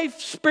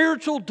wife's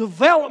spiritual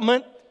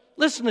development,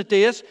 listen to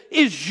this,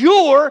 is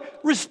your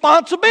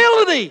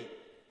responsibility.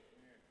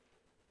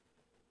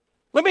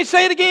 Let me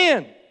say it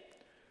again.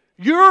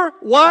 Your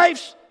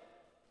wife's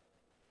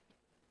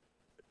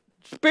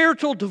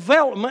spiritual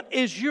development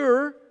is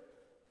your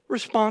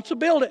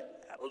responsibility.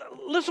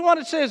 Listen to what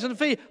it says in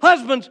Ephesians.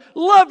 Husbands,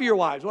 love your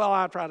wives. Well,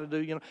 I try to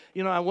do,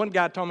 one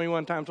guy told me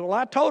one time,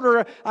 I told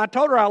her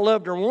I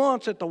loved her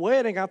once at the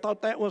wedding. I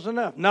thought that was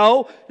enough.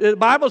 No, the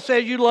Bible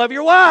says you love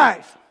your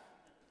wife.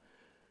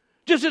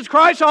 Just as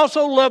Christ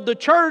also loved the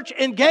church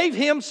and gave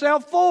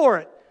himself for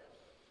it.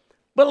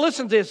 But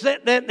listen to this,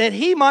 that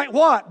he might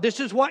what?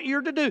 This is what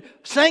you're to do.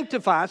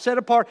 Sanctify, set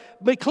apart,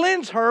 but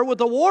cleanse her with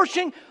the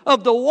washing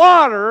of the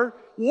water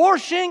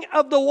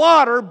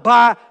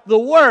by the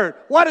word.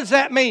 What does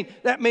that mean?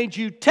 That means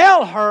you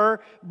tell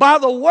her by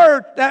the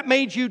word. That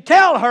means you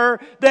tell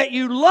her that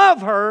you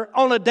love her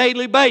on a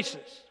daily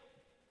basis.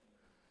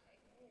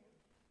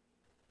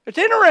 It's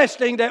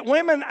interesting that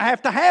women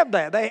have to have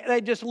that.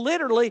 They just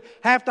literally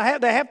have to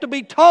have. They have to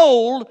be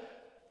told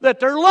that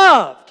they're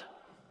loved.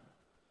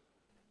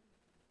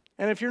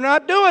 And if you're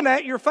not doing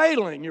that, you're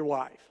failing your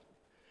wife.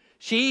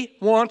 She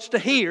wants to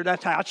hear.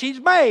 That's how she's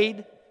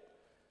made.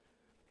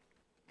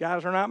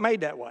 Guys are not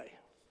made that way.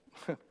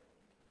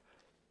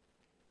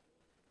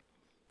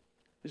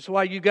 This is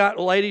why you got,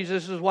 ladies,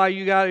 this is why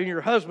you got in your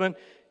husband,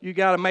 you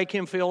got to make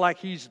him feel like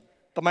he's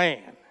the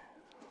man.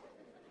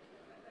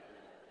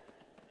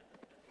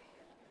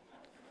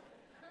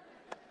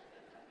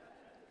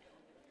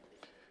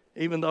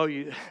 Even though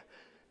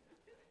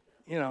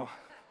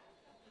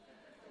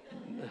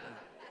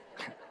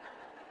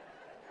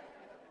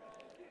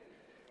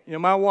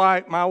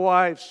my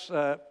wife's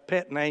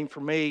pet name for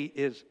me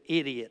is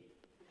idiot.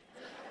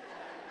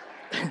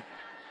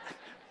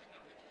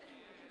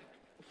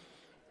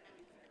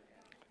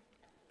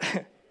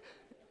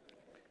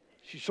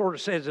 She sort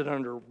of says it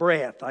under her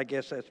breath. I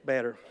guess that's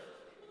better.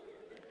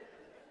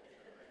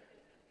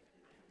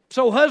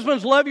 So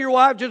husbands, love your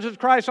wife just as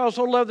Christ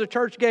also loved the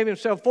church, gave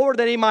himself for her,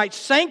 that he might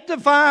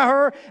sanctify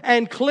her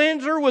and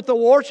cleanse her with the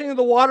washing of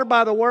the water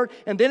by the word.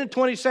 And then in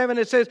 27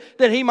 it says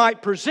that he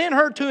might present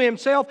her to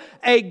himself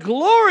a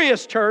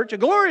glorious church, a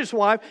glorious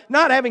wife,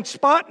 not having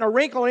spot nor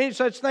wrinkle or any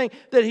such thing,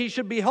 that he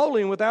should be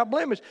holy and without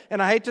blemish.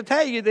 And I hate to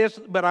tell you this,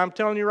 but I'm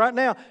telling you right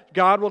now,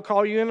 God will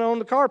call you in on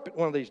the carpet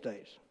one of these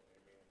days.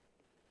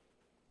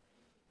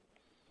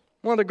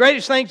 One of the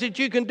greatest things that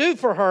you can do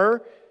for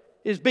her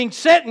is being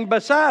sitting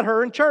beside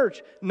her in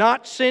church,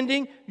 not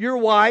sending your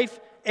wife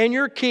and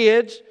your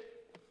kids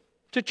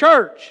to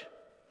church.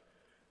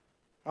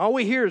 All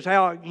we hear is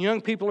how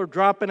young people are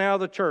dropping out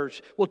of the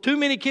church. Well, too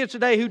many kids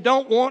today who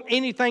don't want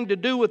anything to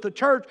do with the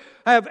church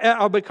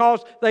are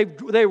because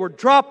they were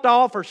dropped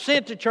off or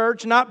sent to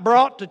church, not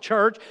brought to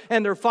church,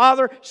 and their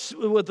father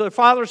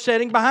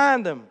sitting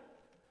behind them.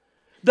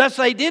 Thus,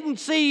 they didn't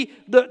see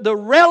the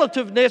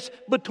relativeness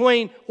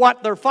between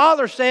what their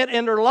father said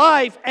in their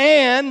life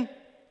and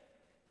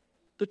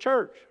the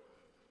church.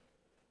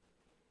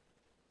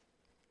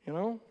 I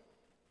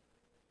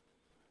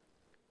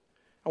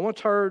once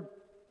heard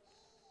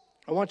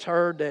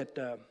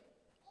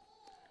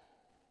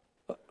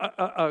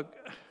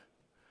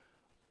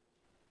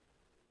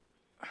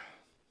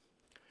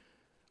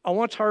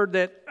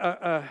that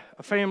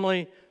a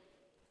family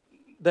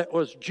that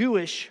was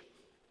Jewish,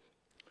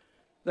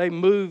 they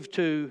moved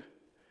to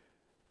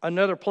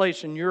another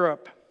place in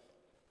Europe,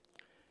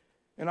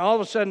 and all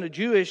of a sudden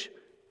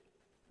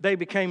they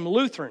became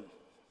Lutheran.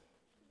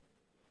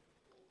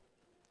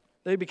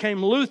 They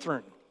became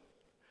Lutheran.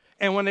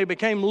 And when they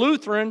became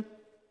Lutheran,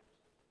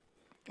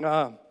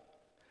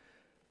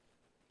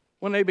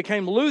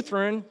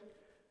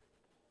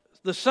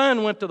 the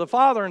son went to the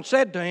father and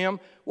said to him,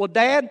 "Well,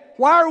 Dad,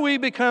 why are we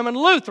becoming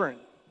Lutheran?"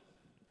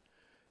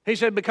 He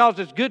said, "Because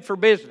it's good for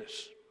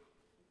business."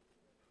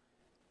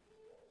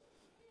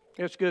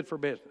 It's good for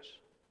business.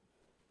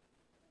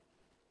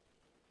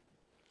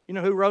 You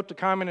know who wrote the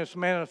Communist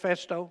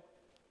Manifesto?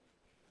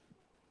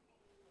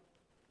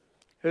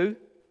 Who?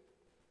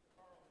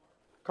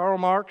 Karl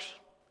Marx.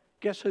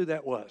 Guess who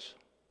that was?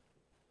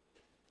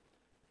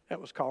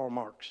 That was Karl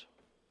Marx.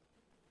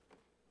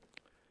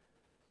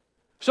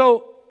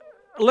 So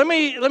let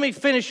me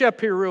finish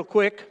up here real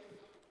quick.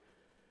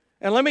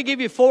 And let me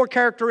give you 4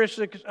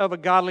 characteristics of a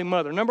godly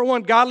mother. Number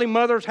 1, godly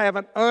mothers have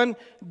an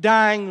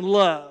undying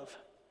love.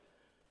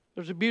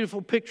 There's a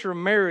beautiful picture of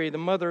Mary, the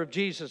mother of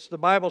Jesus. The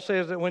Bible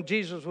says that when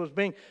Jesus was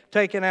being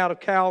taken to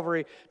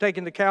Calvary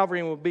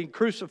and was being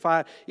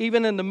crucified,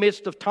 even in the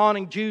midst of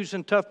taunting Jews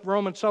and tough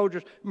Roman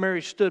soldiers,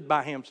 Mary stood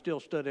by him,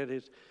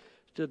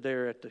 stood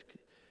there at the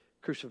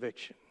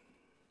crucifixion.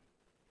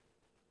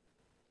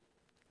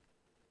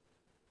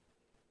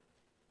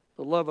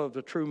 The love of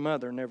the true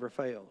mother never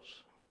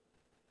fails.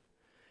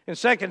 In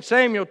 2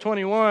 Samuel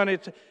 21,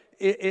 it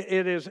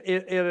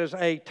is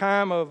a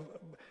time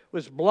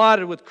was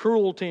blotted with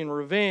cruelty and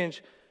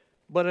revenge,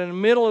 but in the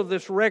middle of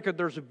this record,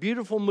 there's a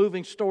beautiful,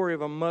 moving story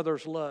of a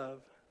mother's love.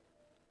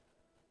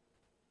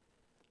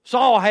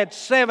 Saul had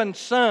 7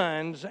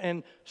 sons,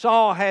 and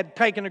Saul had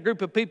taken a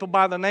group of people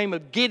by the name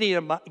of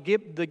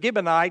the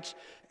Gibeonites,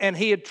 and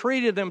he had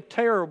treated them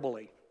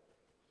terribly.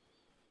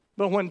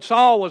 But when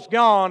Saul was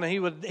gone,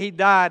 he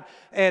died,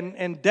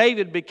 and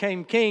David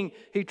became king.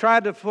 He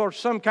tried to force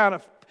some kind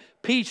of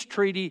peace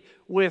treaty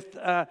with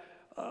the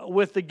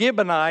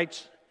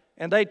Gibeonites,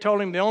 and they told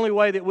him the only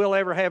way that we'll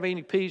ever have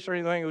any peace or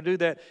anything will do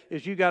that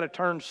is you got to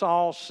turn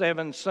Saul's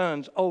 7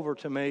 sons over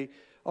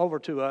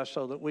to us,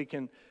 so that we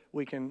can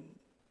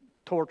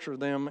torture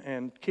them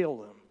and kill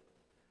them.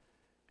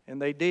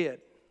 And they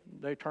did.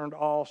 They turned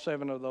all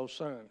 7 of those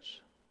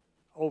sons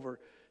over.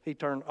 He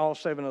turned all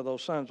 7 of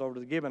those sons over to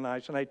the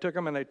Gibeonites, and they took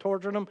them and they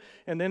tortured them,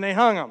 and then they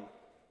hung them.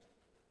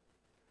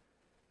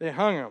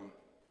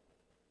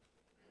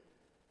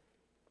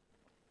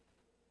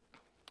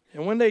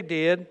 And when they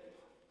did,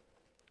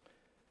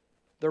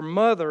 their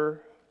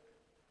mother,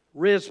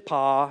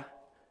 Rizpah,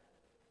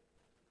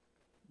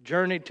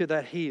 journeyed to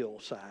that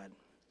hillside.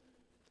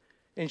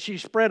 And she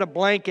spread a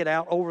blanket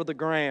out over the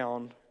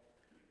ground.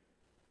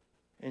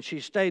 And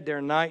she stayed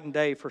there night and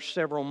day for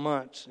several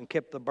months and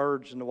kept the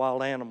birds and the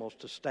wild animals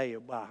to stay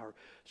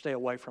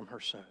away from her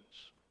sons.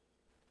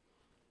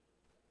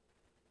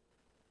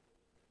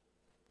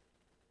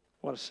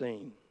 What a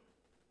scene.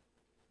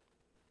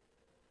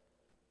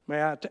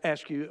 May I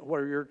ask you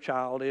where your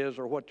child is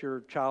or what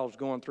your child's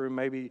going through?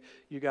 Maybe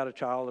you got a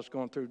child that's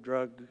going through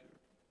drugs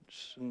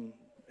and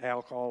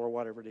alcohol or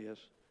whatever it is.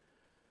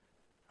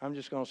 I'm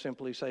just going to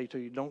simply say to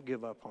you, don't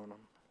give up on them.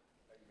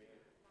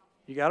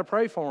 You got to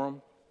pray for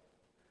them.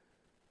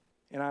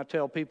 And I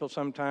tell people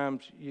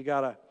sometimes you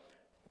got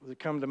to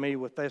come to me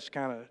with this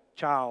kind of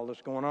child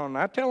that's going on. And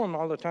I tell them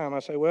all the time, I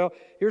say, well,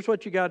 here's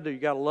what you got to do. You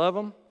got to love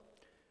them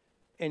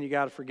and you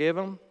got to forgive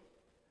them,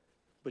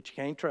 but you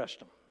can't trust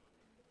them.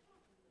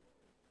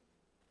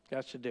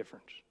 That's the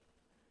difference.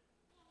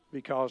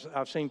 Because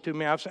I've seen too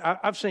many.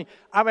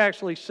 I've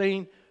actually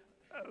seen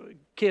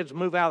kids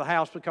move out of the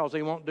house because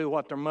they won't do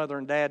what their mother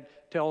and dad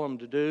tell them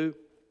to do.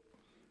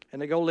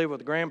 And they go live with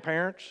the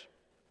grandparents.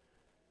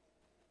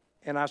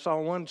 And I saw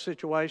one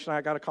situation,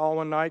 I got a call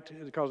one night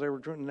because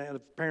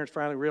the parents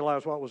finally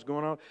realized what was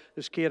going on.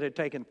 This kid had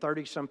taken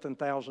 $30-something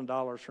thousand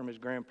from his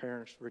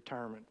grandparents'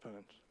 retirement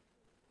funds.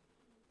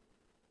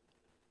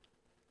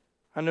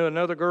 I knew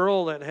another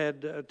girl that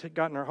had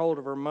gotten her hold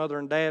of her mother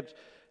and dad's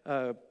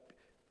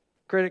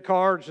credit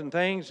cards and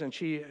things, and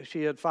she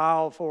had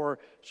filed for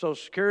Social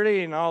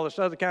Security and all this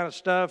other kind of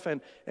stuff,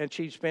 and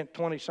she spent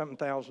 $20-something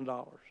thousand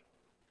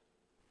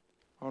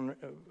on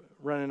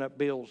running up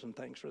bills and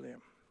things for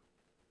them.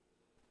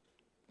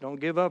 Don't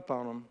give up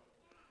on them,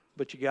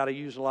 but you got to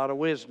use a lot of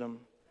wisdom.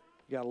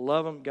 You got to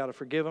love them, you got to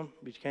forgive them,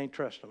 but you can't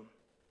trust them.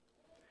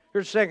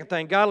 Here's the second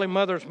thing. Godly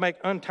mothers make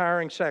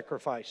untiring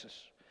sacrifices.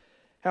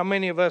 How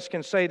many of us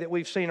can say that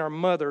we've seen our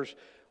mothers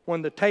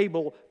when the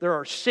table, there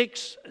are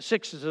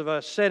sixes of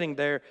us sitting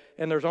there,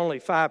 and there's only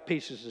 5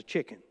 pieces of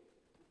chicken.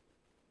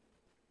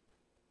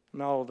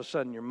 And all of a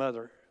sudden your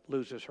mother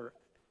loses her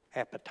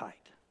appetite.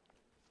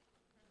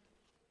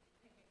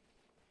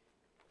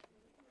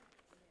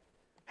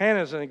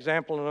 Hannah is an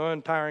example of an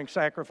untiring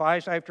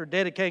sacrifice. After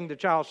dedicating the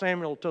child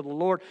Samuel to the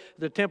Lord,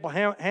 the temple,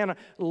 Hannah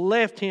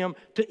left him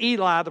to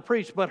Eli the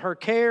priest. But her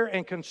care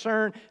and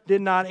concern did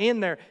not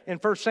end there. In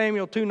 1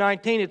 Samuel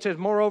 2:19, it says,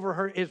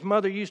 moreover, his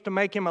mother used to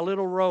make him a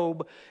little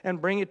robe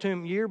and bring it to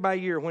him year by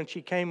year when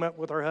she came up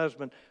with her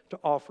husband to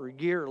offer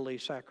yearly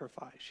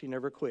sacrifice. She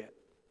never quit.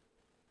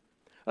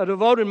 A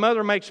devoted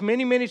mother makes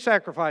many, many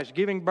sacrifices.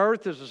 Giving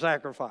birth is a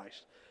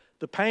sacrifice.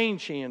 The pain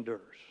she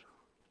endures.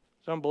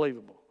 It's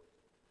unbelievable.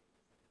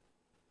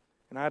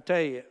 And I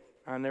tell you,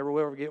 I never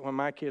will forget when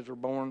my kids were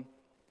born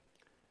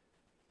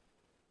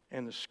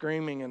and the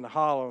screaming and the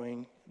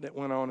hollering that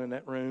went on in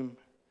that room.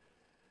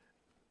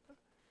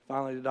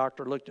 Finally, the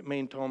doctor looked at me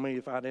and told me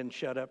if I didn't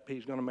shut up,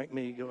 he's going to make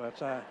me go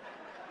outside.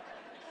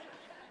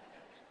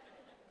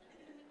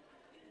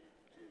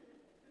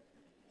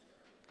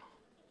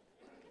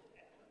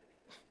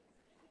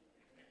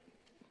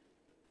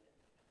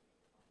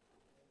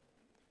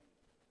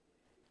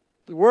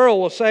 The world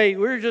will say,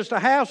 we're just a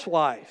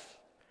housewife.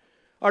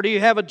 Or do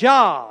you have a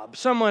job?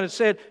 Someone has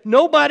said,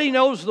 nobody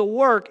knows the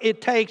work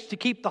it takes to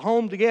keep the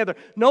home together.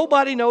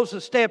 Nobody knows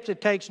the steps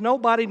it takes.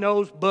 Nobody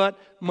knows but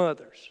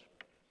mothers.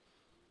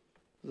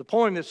 The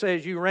poem that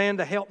says, you ran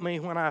to help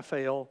me when I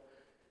fell,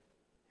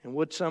 and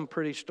would some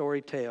pretty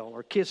story tell,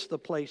 or kiss the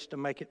place to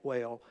make it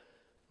well.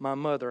 my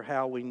mother,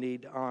 how we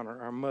need to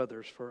honor our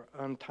mothers for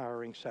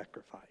untiring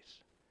sacrifice.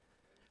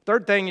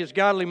 Third thing is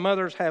godly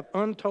mothers have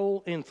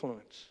untold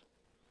influence.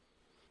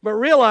 But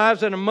realize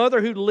that a mother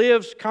who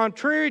lives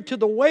contrary to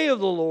the way of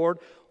the Lord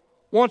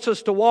wants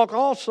us to walk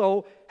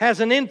also has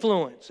an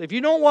influence. If you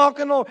don't walk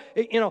in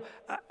the,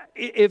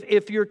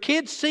 if your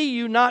kids see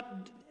you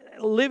not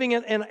living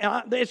in,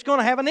 it's going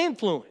to have an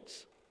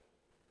influence.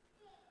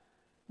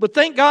 But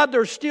thank God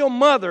there's still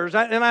mothers.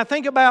 I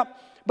think about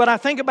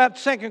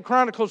 2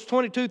 Chronicles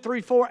 22,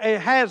 3, 4. It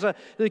has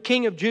the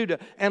king of Judah.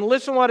 And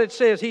listen what it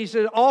says. He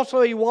said,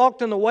 also he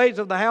walked in the ways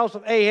of the house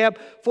of Ahab,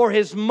 for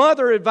his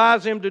mother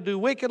advised him to do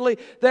wickedly.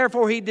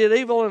 Therefore he did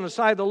evil in the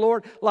sight of the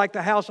Lord, like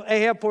the house of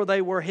Ahab, for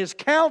they were his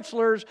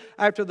counselors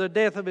after the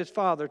death of his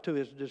father to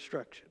his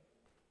destruction.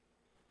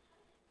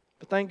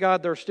 But thank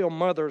God there are still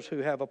mothers who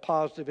have a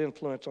positive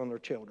influence on their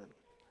children.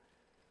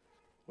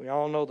 We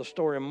all know the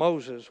story of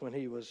Moses when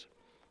he was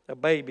a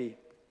baby.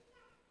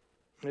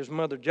 His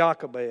mother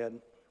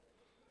Jochebed,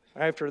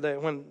 after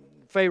that, when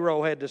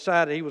Pharaoh had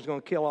decided he was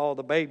going to kill all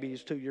the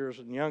babies 2 years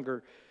and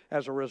younger,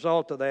 as a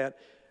result of that,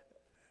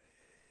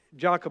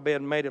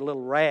 Jochebed made a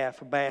little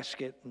raft, a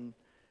basket,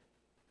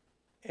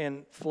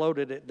 and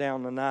floated it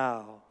down the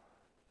Nile.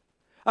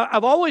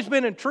 I've always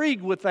been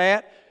intrigued with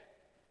that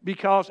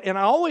I've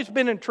always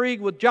been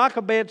intrigued with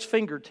Jochebed's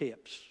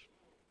fingertips.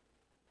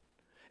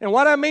 And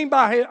what I mean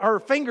by her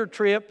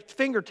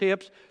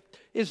fingertips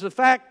is the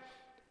fact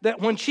that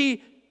when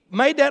she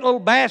made that little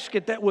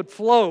basket that would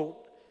float,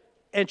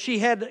 and she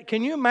had,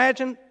 can you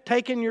imagine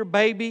taking your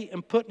baby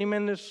and putting him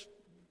in this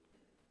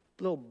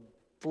little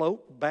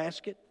float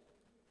basket?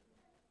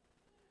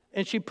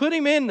 And she put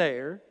him in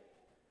there,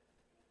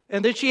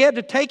 and then she had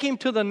to take him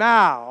to the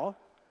Nile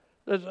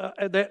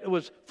that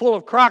was full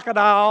of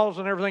crocodiles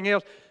and everything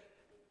else,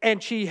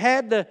 and she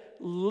had to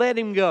let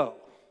him go.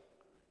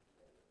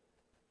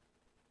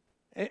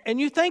 And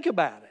you think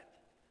about it.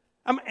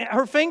 I mean,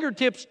 her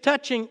fingertips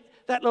touching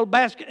that little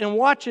basket and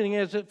watching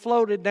as it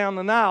floated down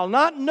the Nile,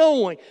 not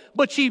knowing,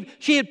 but she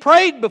had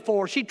prayed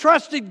before, she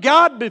trusted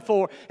God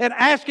before, and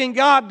asking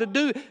God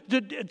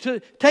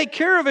to take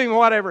care of him or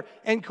whatever.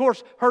 And of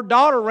course, her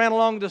daughter ran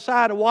along the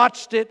side and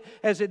watched it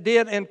as it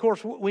did. And of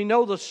course, we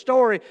know the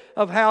story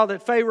of how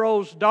that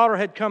Pharaoh's daughter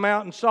had come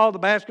out and saw the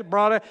basket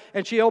brought out,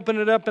 and she opened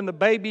it up, and the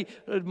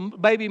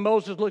baby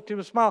Moses looked at him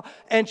and smiled,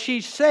 and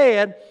she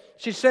said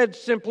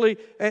simply,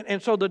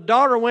 and so the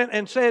daughter went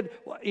and said,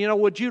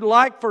 would you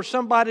like for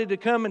somebody to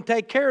come and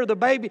take care of the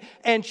baby?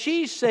 And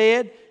she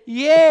said,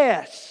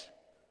 yes.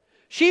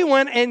 She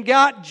went and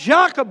got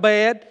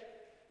Jochebed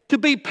to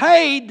be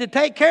paid to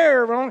take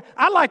care of her.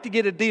 I'd like to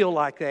get a deal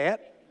like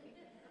that.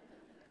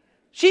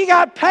 She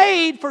got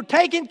paid for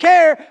taking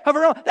care of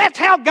her own. That's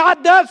how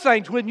God does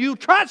things. When you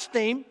trust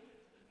Him,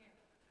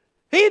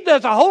 He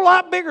does a whole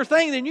lot bigger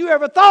thing than you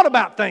ever thought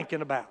about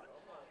thinking about.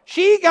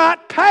 She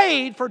got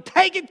paid for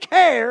taking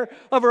care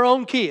of her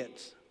own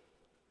kids.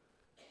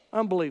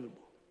 Unbelievable.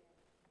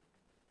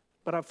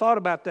 But I've thought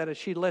about that as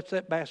she lets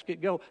that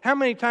basket go. How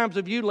many times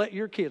have you let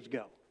your kids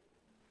go?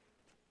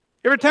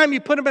 Every time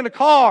you put them in a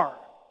car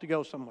to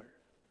go somewhere.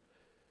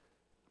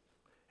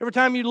 Every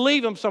time you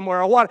leave them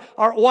somewhere or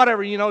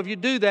whatever, if you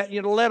do that,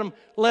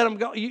 let them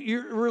go.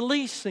 You're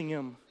releasing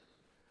them.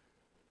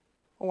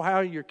 Oh,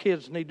 how your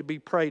kids need to be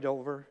prayed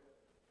over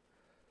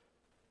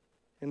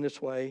in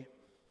this way.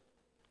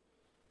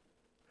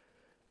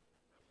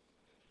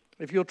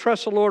 If you'll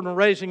trust the Lord in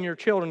raising your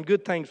children,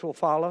 good things will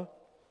follow.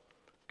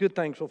 Good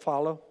things will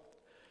follow.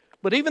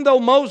 But even though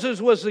Moses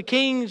was the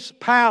king's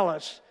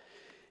palace,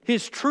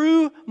 his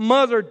true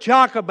mother,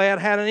 Jochebed,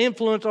 had an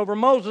influence over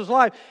Moses'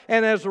 life.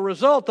 And as a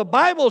result, the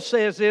Bible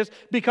says this,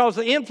 because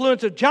the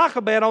influence of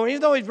Jochebed on him,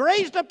 even though he's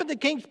raised up in the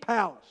king's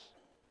palace.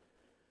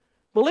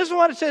 But listen to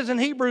what it says in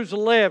Hebrews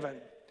 11.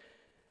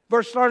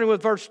 Starting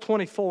with verse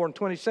 24 and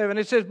 27.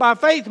 It says, by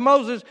faith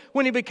Moses,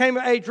 when he became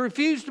of age,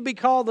 refused to be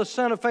called the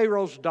son of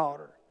Pharaoh's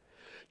daughter,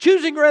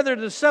 choosing rather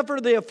to suffer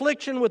the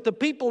affliction with the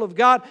people of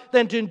God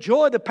than to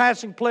enjoy the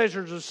passing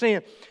pleasures of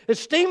sin,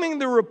 esteeming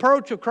the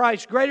reproach of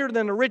Christ greater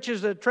than the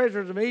riches of the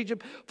treasures of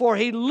Egypt, for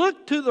he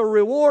looked to the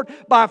reward.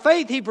 By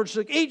faith he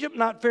forsook Egypt,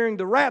 not fearing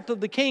the wrath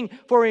of the king,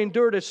 for he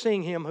endured as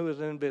seeing him who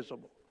is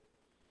invisible.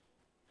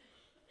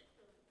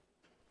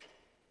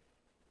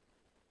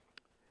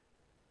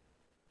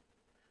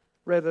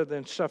 Rather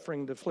than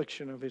suffering the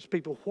affliction of his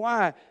people.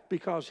 Why?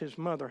 Because his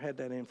mother had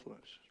that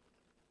influence.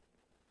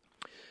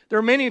 There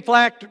are many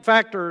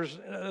factors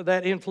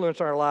that influence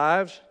our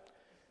lives.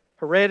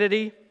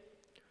 Heredity,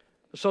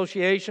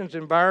 associations,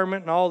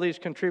 environment, and all these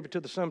contribute to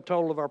the sum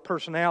total of our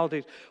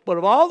personalities. But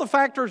of all the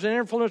factors that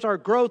influence our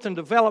growth and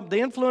development,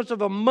 the influence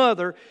of a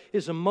mother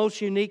is the most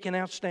unique and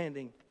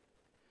outstanding.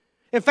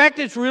 In fact,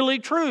 it's really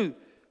true.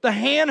 The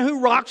hand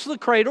who rocks the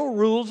cradle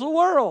rules the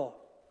world.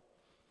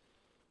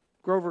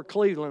 Grover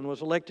Cleveland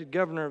was elected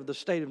governor of the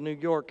state of New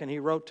York, and he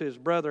wrote to his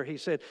brother, he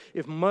said,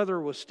 if mother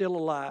was still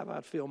alive,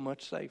 I'd feel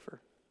much safer.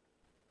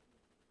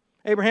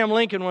 Abraham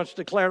Lincoln once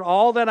declared,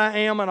 all that I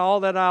am and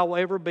all that I will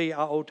ever be,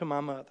 I owe to my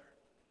mother.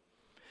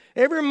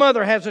 Every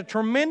mother has a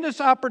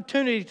tremendous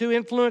opportunity to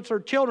influence her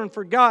children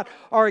for God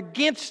or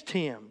against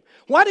Him.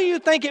 Why do you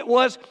think it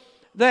was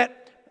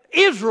that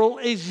Israel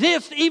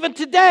exists even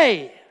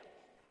today?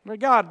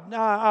 God,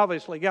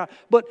 obviously God.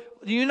 But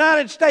the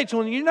United States,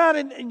 when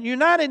the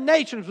United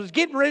Nations was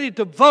getting ready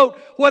to vote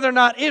whether or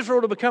not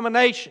Israel to become a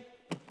nation,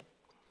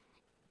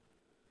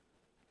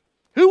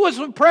 who was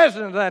the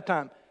president at that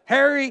time?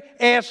 Harry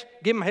S.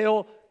 Give him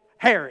hell,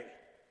 Harry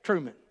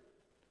Truman.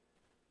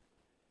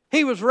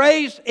 He was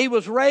raised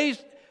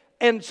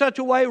in such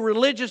a way,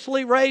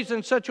 religiously raised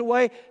in such a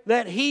way,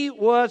 that he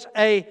was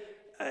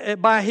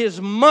by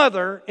his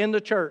mother in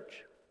the church.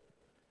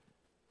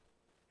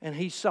 And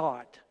he saw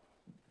it.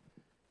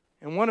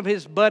 And one of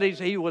his buddies,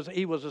 he was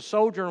a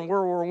soldier in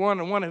World War I,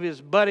 and one of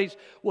his buddies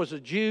was a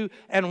Jew.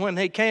 And when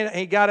he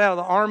got out of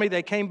the army,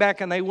 they came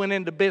back and they went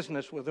into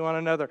business with one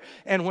another.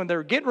 And when they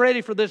were getting ready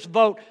for this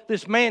vote,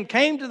 this man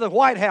came to the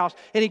White House,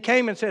 and he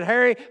came and said,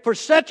 Harry, for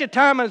such a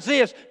time as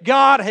this,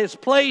 God has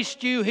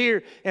placed you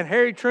here. And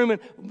Harry Truman,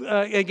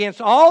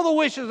 against all the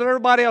wishes of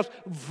everybody else,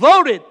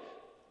 voted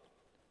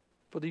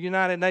for the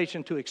United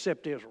Nations to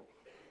accept Israel.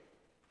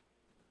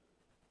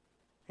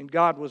 And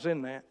God was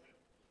in that.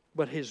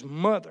 But his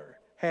mother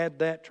had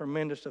that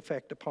tremendous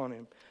effect upon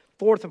him.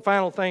 Fourth and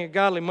final thing, a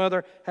godly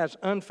mother has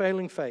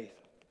unfailing faith.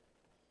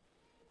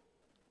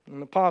 And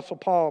the Apostle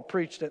Paul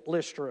preached at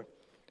Lystra.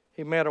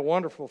 He met a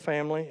wonderful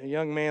family, a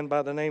young man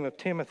by the name of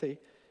Timothy,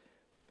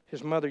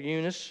 his mother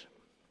Eunice,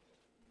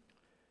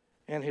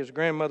 and his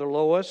grandmother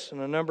Lois.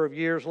 And a number of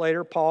years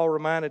later, Paul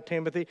reminded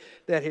Timothy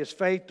that his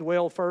faith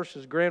dwelled first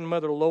his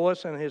grandmother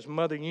Lois and his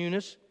mother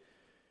Eunice.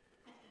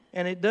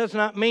 And it does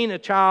not mean a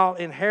child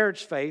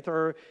inherits faith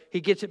or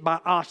he gets it by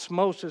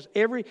osmosis.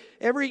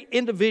 Every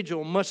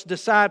individual must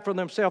decide for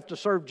themselves to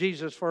serve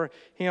Jesus for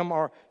him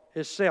or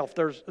himself.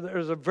 There's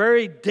a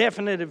very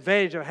definite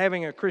advantage of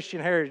having a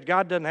Christian heritage.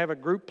 God doesn't have a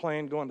group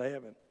plan going to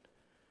heaven.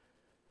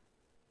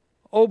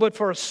 Oh, but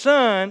for a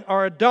son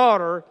or a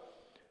daughter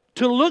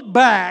to look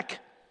back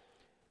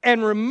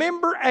and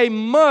remember a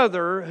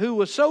mother who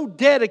was so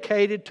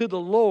dedicated to the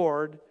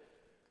Lord,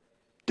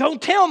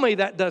 don't tell me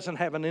that doesn't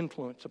have an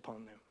influence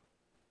upon them.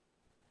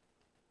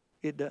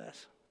 It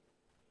does.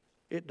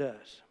 It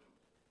does.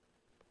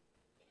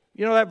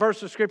 You know that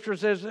verse of Scripture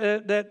says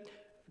that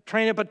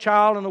train up a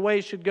child in the way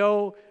he should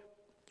go,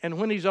 and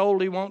when he's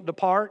old he won't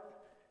depart.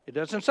 It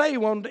doesn't say he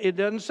won't. It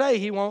doesn't say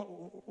he won't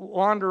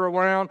wander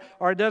around,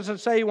 or it doesn't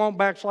say he won't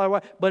backslide away.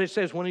 But it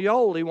says when he's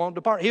old he won't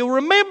depart. He'll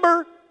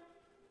remember.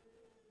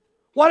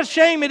 What a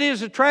shame it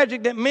is,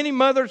 tragic that many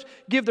mothers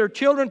give their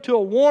children to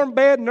a warm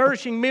bed,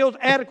 nourishing meals,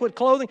 adequate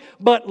clothing,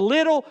 but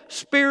little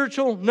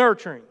spiritual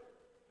nurturing.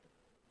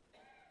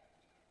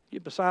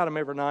 Get beside them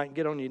every night and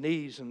get on your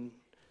knees and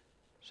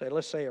say,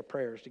 let's say our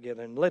prayers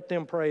together. And let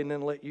them pray and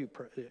then let you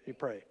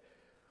pray.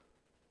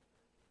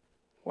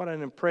 What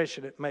an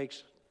impression it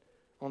makes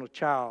on a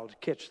child to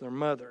catch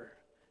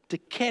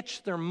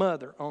their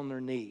mother on their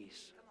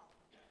knees.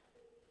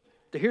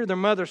 To hear their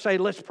mother say,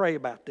 let's pray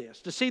about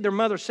this. To see their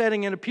mother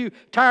sitting in a pew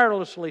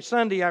tirelessly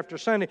Sunday after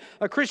Sunday.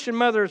 A Christian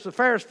mother is the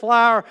fairest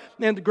flower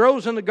and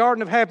grows in the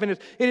garden of happiness.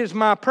 It is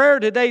my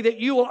prayer today that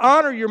you will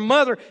honor your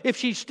mother if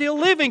she's still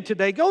living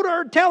today. Go to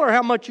her and tell her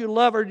how much you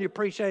love her and you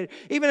appreciate her.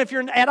 Even if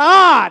you're at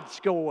odds,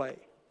 go away.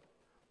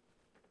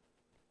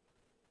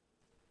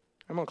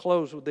 I'm going to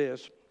close with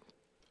this.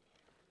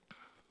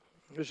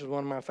 This is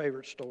one of my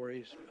favorite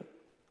stories.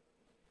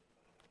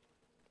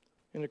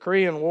 In the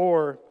Korean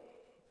War,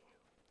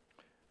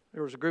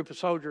 there was a group of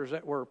soldiers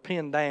that were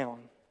pinned down,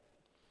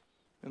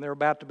 and they were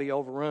about to be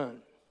overrun.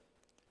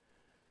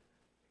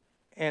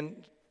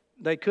 And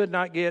they could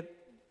not get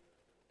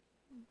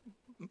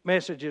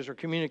messages or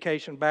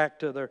communication back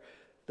to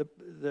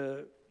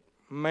the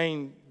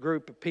main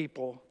group of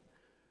people,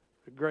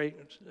 the great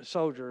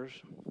soldiers.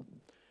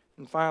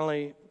 And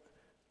finally,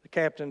 the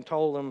captain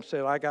told them,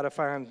 said, I got to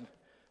find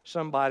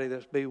somebody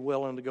that's be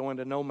willing to go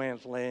into no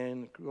man's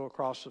land, go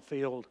across the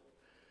field,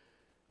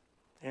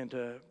 and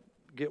to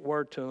get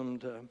word to them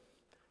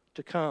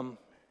to come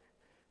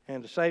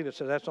and to save us.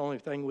 So that's the only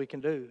thing we can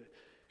do.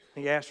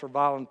 He asked for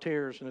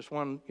volunteers, and this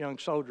one young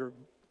soldier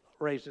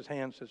raised his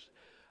hand and says,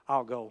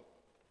 I'll go.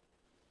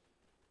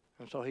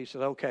 And so he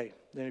said, okay,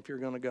 then if you're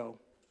going to go.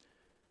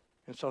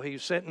 And so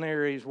he's sitting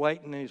there, he's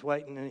waiting,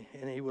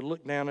 and he would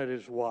look down at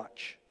his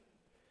watch.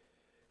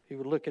 He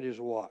would look at his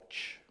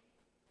watch.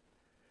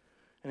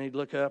 And he'd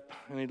look up,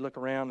 and he'd look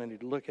around, and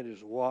he'd look at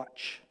his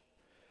watch.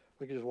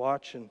 Look at his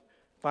watch, and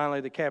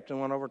finally, the captain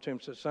went over to him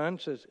and said, son,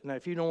 now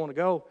if you don't want to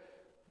go,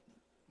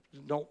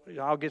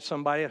 I'll get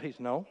somebody else. He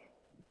said, no,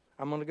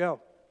 I'm going to go.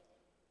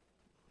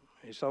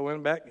 He so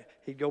went back.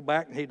 He'd go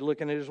back and he'd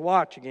looking at his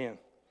watch again.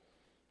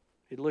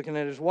 He'd looking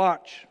at his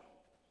watch.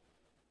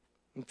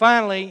 And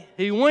finally,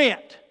 he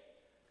went.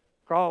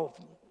 Fought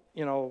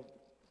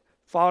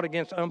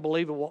against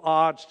unbelievable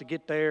odds to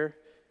get there.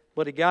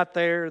 But he got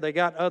there. They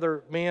got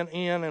other men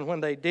in, and when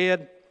they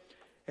did,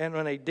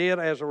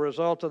 as a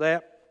result of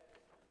that,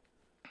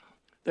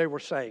 they were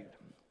saved.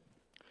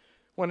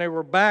 When they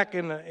were back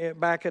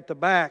at the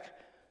back,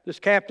 this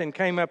captain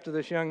came up to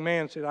this young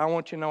man and said, I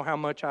want you to know how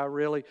much I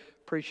really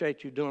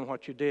appreciate you doing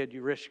what you did.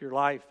 You risked your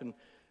life, and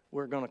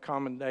we're going to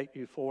commendate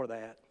you for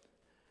that.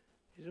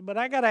 He said, but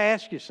I got to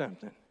ask you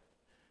something.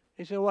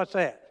 He said, what's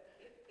that?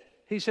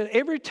 He said,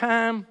 every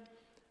time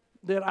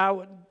that I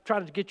would try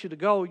to get you to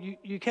go,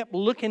 you kept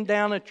looking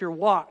down at your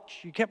watch.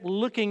 You kept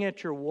looking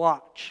at your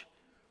watch.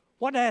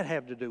 What did that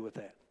have to do with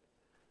that?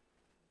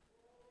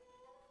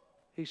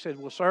 He said,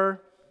 well, sir,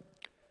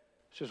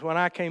 he says, when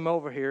I came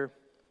over here,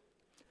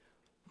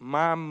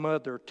 my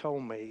mother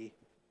told me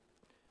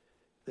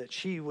that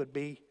she would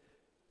be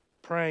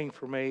praying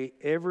for me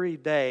every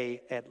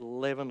day at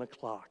 11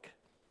 o'clock.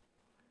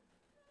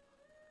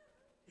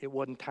 It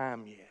wasn't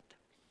time yet.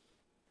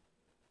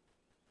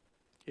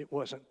 It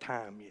wasn't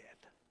time yet.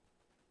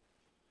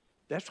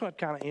 That's what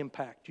kind of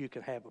impact you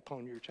can have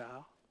upon your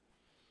child.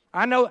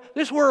 I know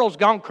this world's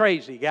gone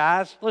crazy,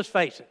 guys. Let's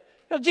face it.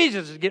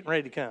 Jesus is getting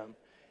ready to come.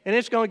 And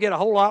it's going to get a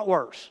whole lot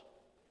worse.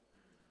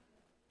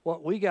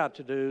 What we got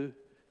to do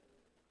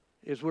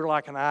is we're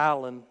like an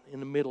island in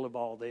the middle of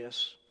all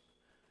this.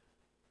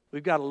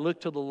 We've got to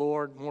look to the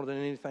Lord more than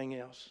anything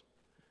else.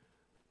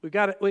 We've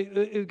got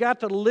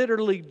to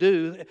literally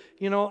do,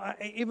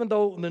 even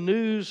though the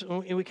news,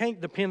 we can't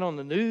depend on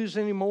the news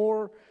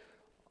anymore,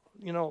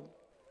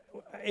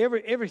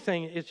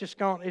 everything it's just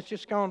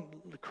gone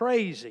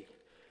crazy.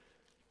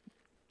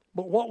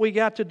 But what we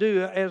got to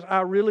do, as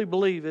I really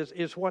believe,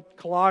 is what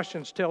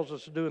Colossians tells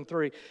us to do in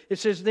 3. It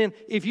says, then,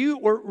 if you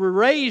were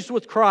raised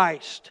with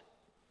Christ,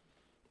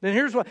 then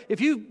here's what,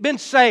 if you've been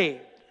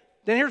saved,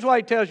 then here's what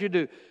he tells you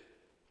to do.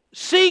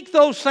 Seek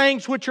those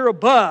things which are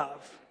above,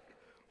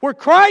 where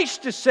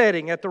Christ is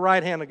sitting at the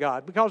right hand of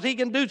God, because he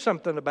can do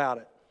something about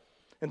it.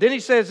 And then he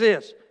says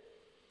this,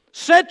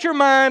 set your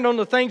mind on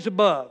the things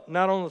above,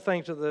 not on the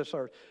things of this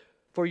earth.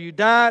 For you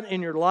died,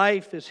 and your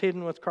life is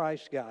hidden with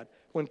Christ God.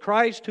 When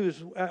Christ, who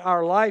is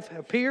our life,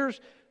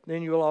 appears,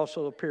 then you will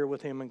also appear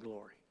with him in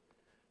glory.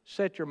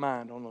 Set your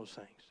mind on those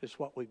things. That's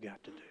what we've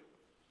got to do.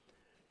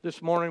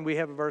 This morning we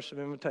have a verse of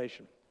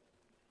invitation.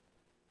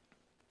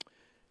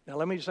 Now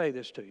let me say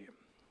this to you.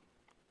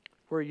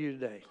 Where are you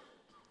today?